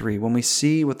chapter 3, when we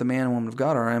see what the man and woman of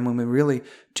God are, and when we really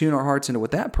tune our hearts into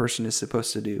what that person is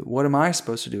supposed to do, what am I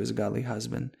supposed to do as a godly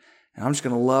husband? And I'm just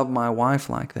going to love my wife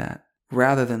like that.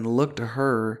 rather than look to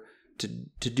her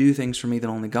to do things for me that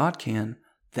only God can.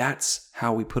 That's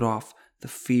how we put off the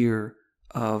fear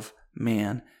of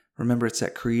man. Remember, it's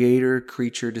that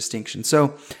creator-creature distinction.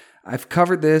 So I've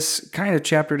covered this kind of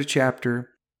chapter to chapter.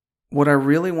 What I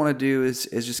really want to do is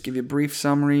just give you a brief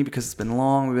summary because it's been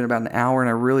long. We've been about an hour, and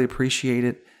I really appreciate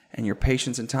it and your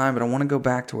patience and time. But I want to go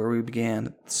back to where we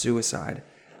began, suicide.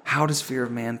 How does fear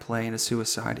of man play into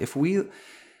suicide? If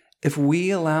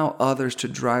we allow others to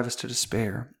drive us to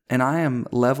despair, and I am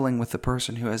leveling with the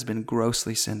person who has been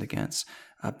grossly sinned against,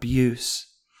 abuse,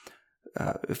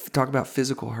 talk about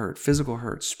physical hurt,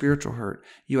 spiritual hurt.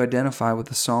 You identify with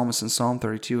the psalmist in Psalm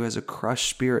 32 as a crushed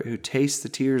spirit who tastes the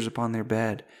tears upon their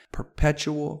bed,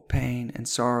 perpetual pain and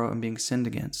sorrow and being sinned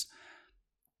against.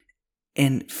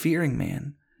 And fearing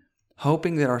man,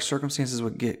 hoping that our circumstances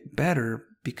would get better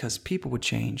because people would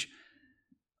change.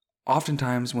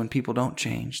 Oftentimes when people don't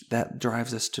change, that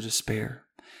drives us to despair.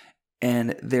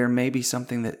 And there may be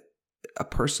something that a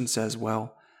person says,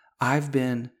 well, I've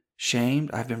been shamed,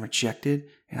 I've been rejected,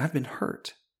 and I've been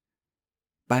hurt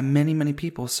by many, many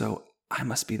people, so I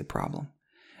must be the problem.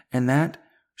 And that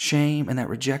shame and that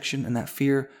rejection and that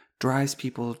fear drives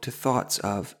people to thoughts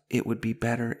of, it would be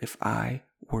better if I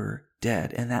were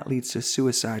dead. And that leads to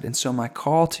suicide. And so my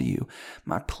call to you,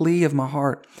 my plea of my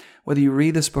heart, whether you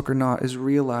read this book or not, is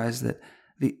realize that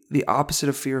the opposite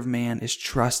of fear of man is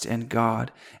trust in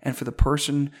God. And for the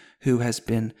person who has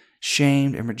been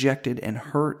shamed and rejected and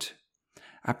hurt,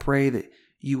 I pray that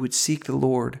you would seek the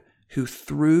Lord, who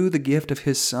through the gift of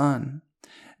his Son,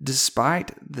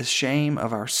 despite the shame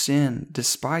of our sin,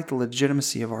 despite the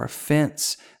legitimacy of our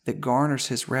offense that garners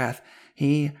his wrath,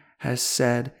 he has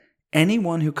said,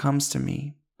 anyone who comes to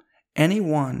me,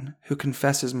 anyone who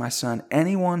confesses my Son,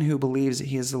 anyone who believes that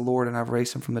he is the Lord and I've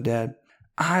raised him from the dead,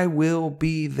 I will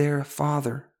be their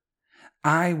Father.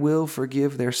 I will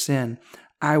forgive their sin.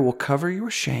 I will cover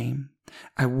your shame.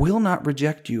 I will not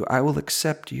reject you. I will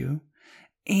accept you.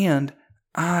 And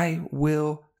I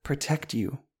will protect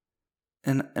you.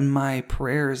 And my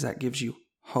prayer is that gives you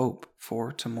hope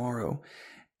for tomorrow.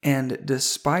 And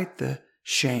despite the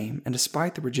shame and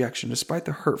despite the rejection, despite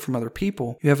the hurt from other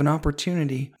people, you have an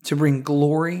opportunity to bring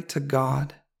glory to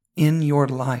God in your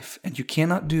life. And you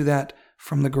cannot do that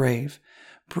from the grave.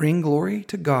 Bring glory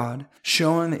to God,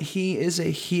 showing that he is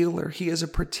a healer, he is a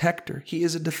protector, he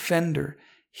is a defender.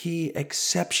 He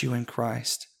accepts you in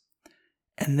Christ.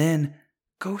 And then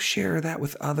go share that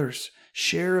with others.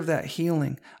 Share of that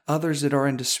healing. Others that are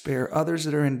in despair, others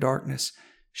that are in darkness.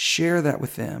 Share that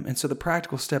with them. And so the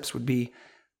practical steps would be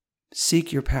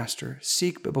seek your pastor,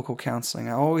 seek biblical counseling.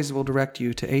 I always will direct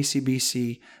you to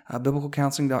ACBC,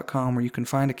 biblicalcounseling.com, where you can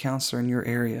find a counselor in your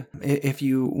area. If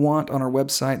you want, on our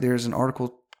website, there's an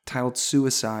article titled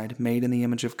Suicide, Made in the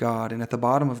Image of God. And at the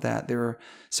bottom of that, there are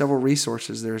several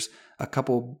resources. There's a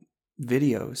couple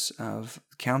videos of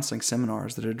counseling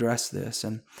seminars that address this.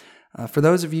 And for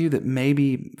those of you that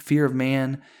maybe fear of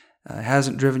man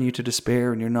hasn't driven you to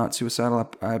despair and you're not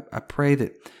suicidal, I pray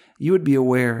that you would be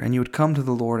aware and you would come to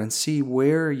the Lord and see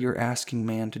where you're asking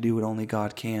man to do what only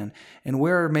God can, and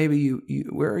where maybe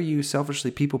where are you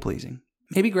selfishly people-pleasing.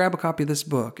 Maybe grab a copy of this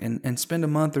book and spend a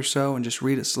month or so and just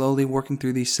read it slowly, working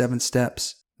through these 7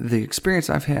 steps. The experience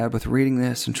I've had with reading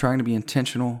this and trying to be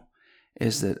intentional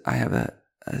is that I have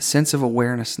a sense of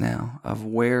awareness now of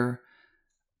where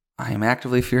I am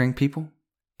actively fearing people.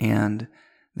 And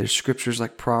there's scriptures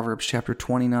like Proverbs chapter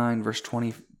 29, verse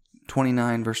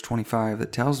 29, verse 25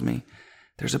 that tells me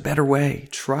there's a better way.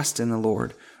 Trust in the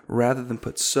Lord rather than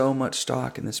put so much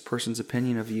stock in this person's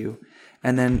opinion of you.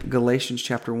 And then Galatians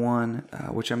chapter 1,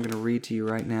 which I'm going to read to you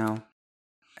right now.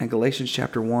 And Galatians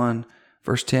chapter 1,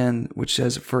 verse 10, which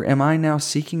says, "For am I now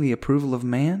seeking the approval of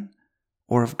man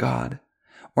or of God?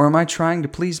 Or am I trying to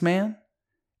please man?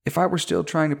 If I were still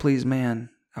trying to please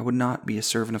man, I would not be a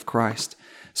servant of Christ."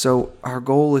 So our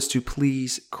goal is to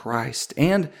please Christ.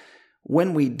 And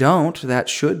when we don't, that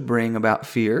should bring about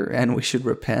fear, and we should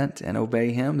repent and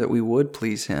obey him, that we would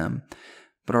please him.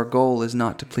 But our goal is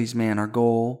not to please man. Our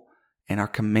goal and our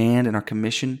command and our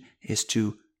commission is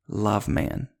to love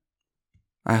man.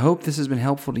 I hope this has been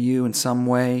helpful to you in some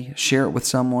way. Share it with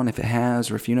someone if it has,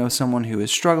 or if you know someone who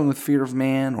is struggling with fear of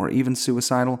man or even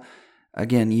suicidal.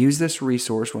 Again, use this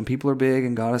resource, When People Are Big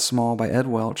and God is Small by Ed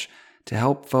Welch, to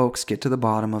help folks get to the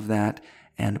bottom of that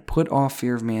and put off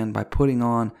fear of man by putting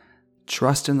on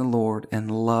trust in the Lord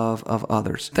and love of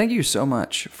others. Thank you so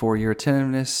much for your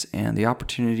attentiveness and the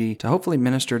opportunity to hopefully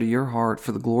minister to your heart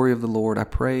for the glory of the Lord. I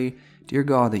pray, dear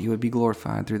God, that you would be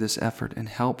glorified through this effort and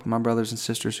help my brothers and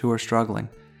sisters who are struggling.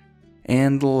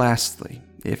 And lastly,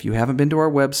 If you haven't been to our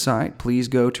website, please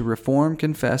go to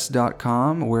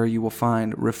reformconfess.com, where you will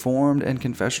find Reformed and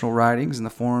confessional writings in the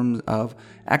forms of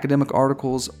academic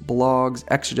articles, blogs,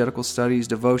 exegetical studies,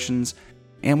 devotions,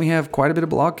 and we have quite a bit of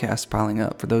blogcasts piling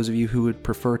up for those of you who would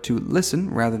prefer to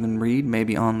listen rather than read,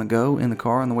 maybe on the go, in the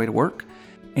car, on the way to work.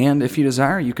 And if you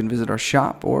desire, you can visit our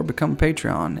shop or become a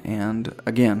Patreon. And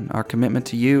again, our commitment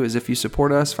to you is if you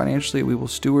support us financially, we will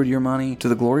steward your money to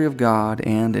the glory of God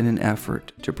and in an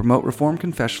effort to promote Reformed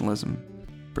confessionalism,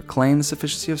 proclaim the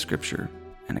sufficiency of Scripture,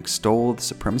 and extol the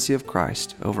supremacy of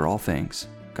Christ over all things.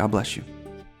 God bless you.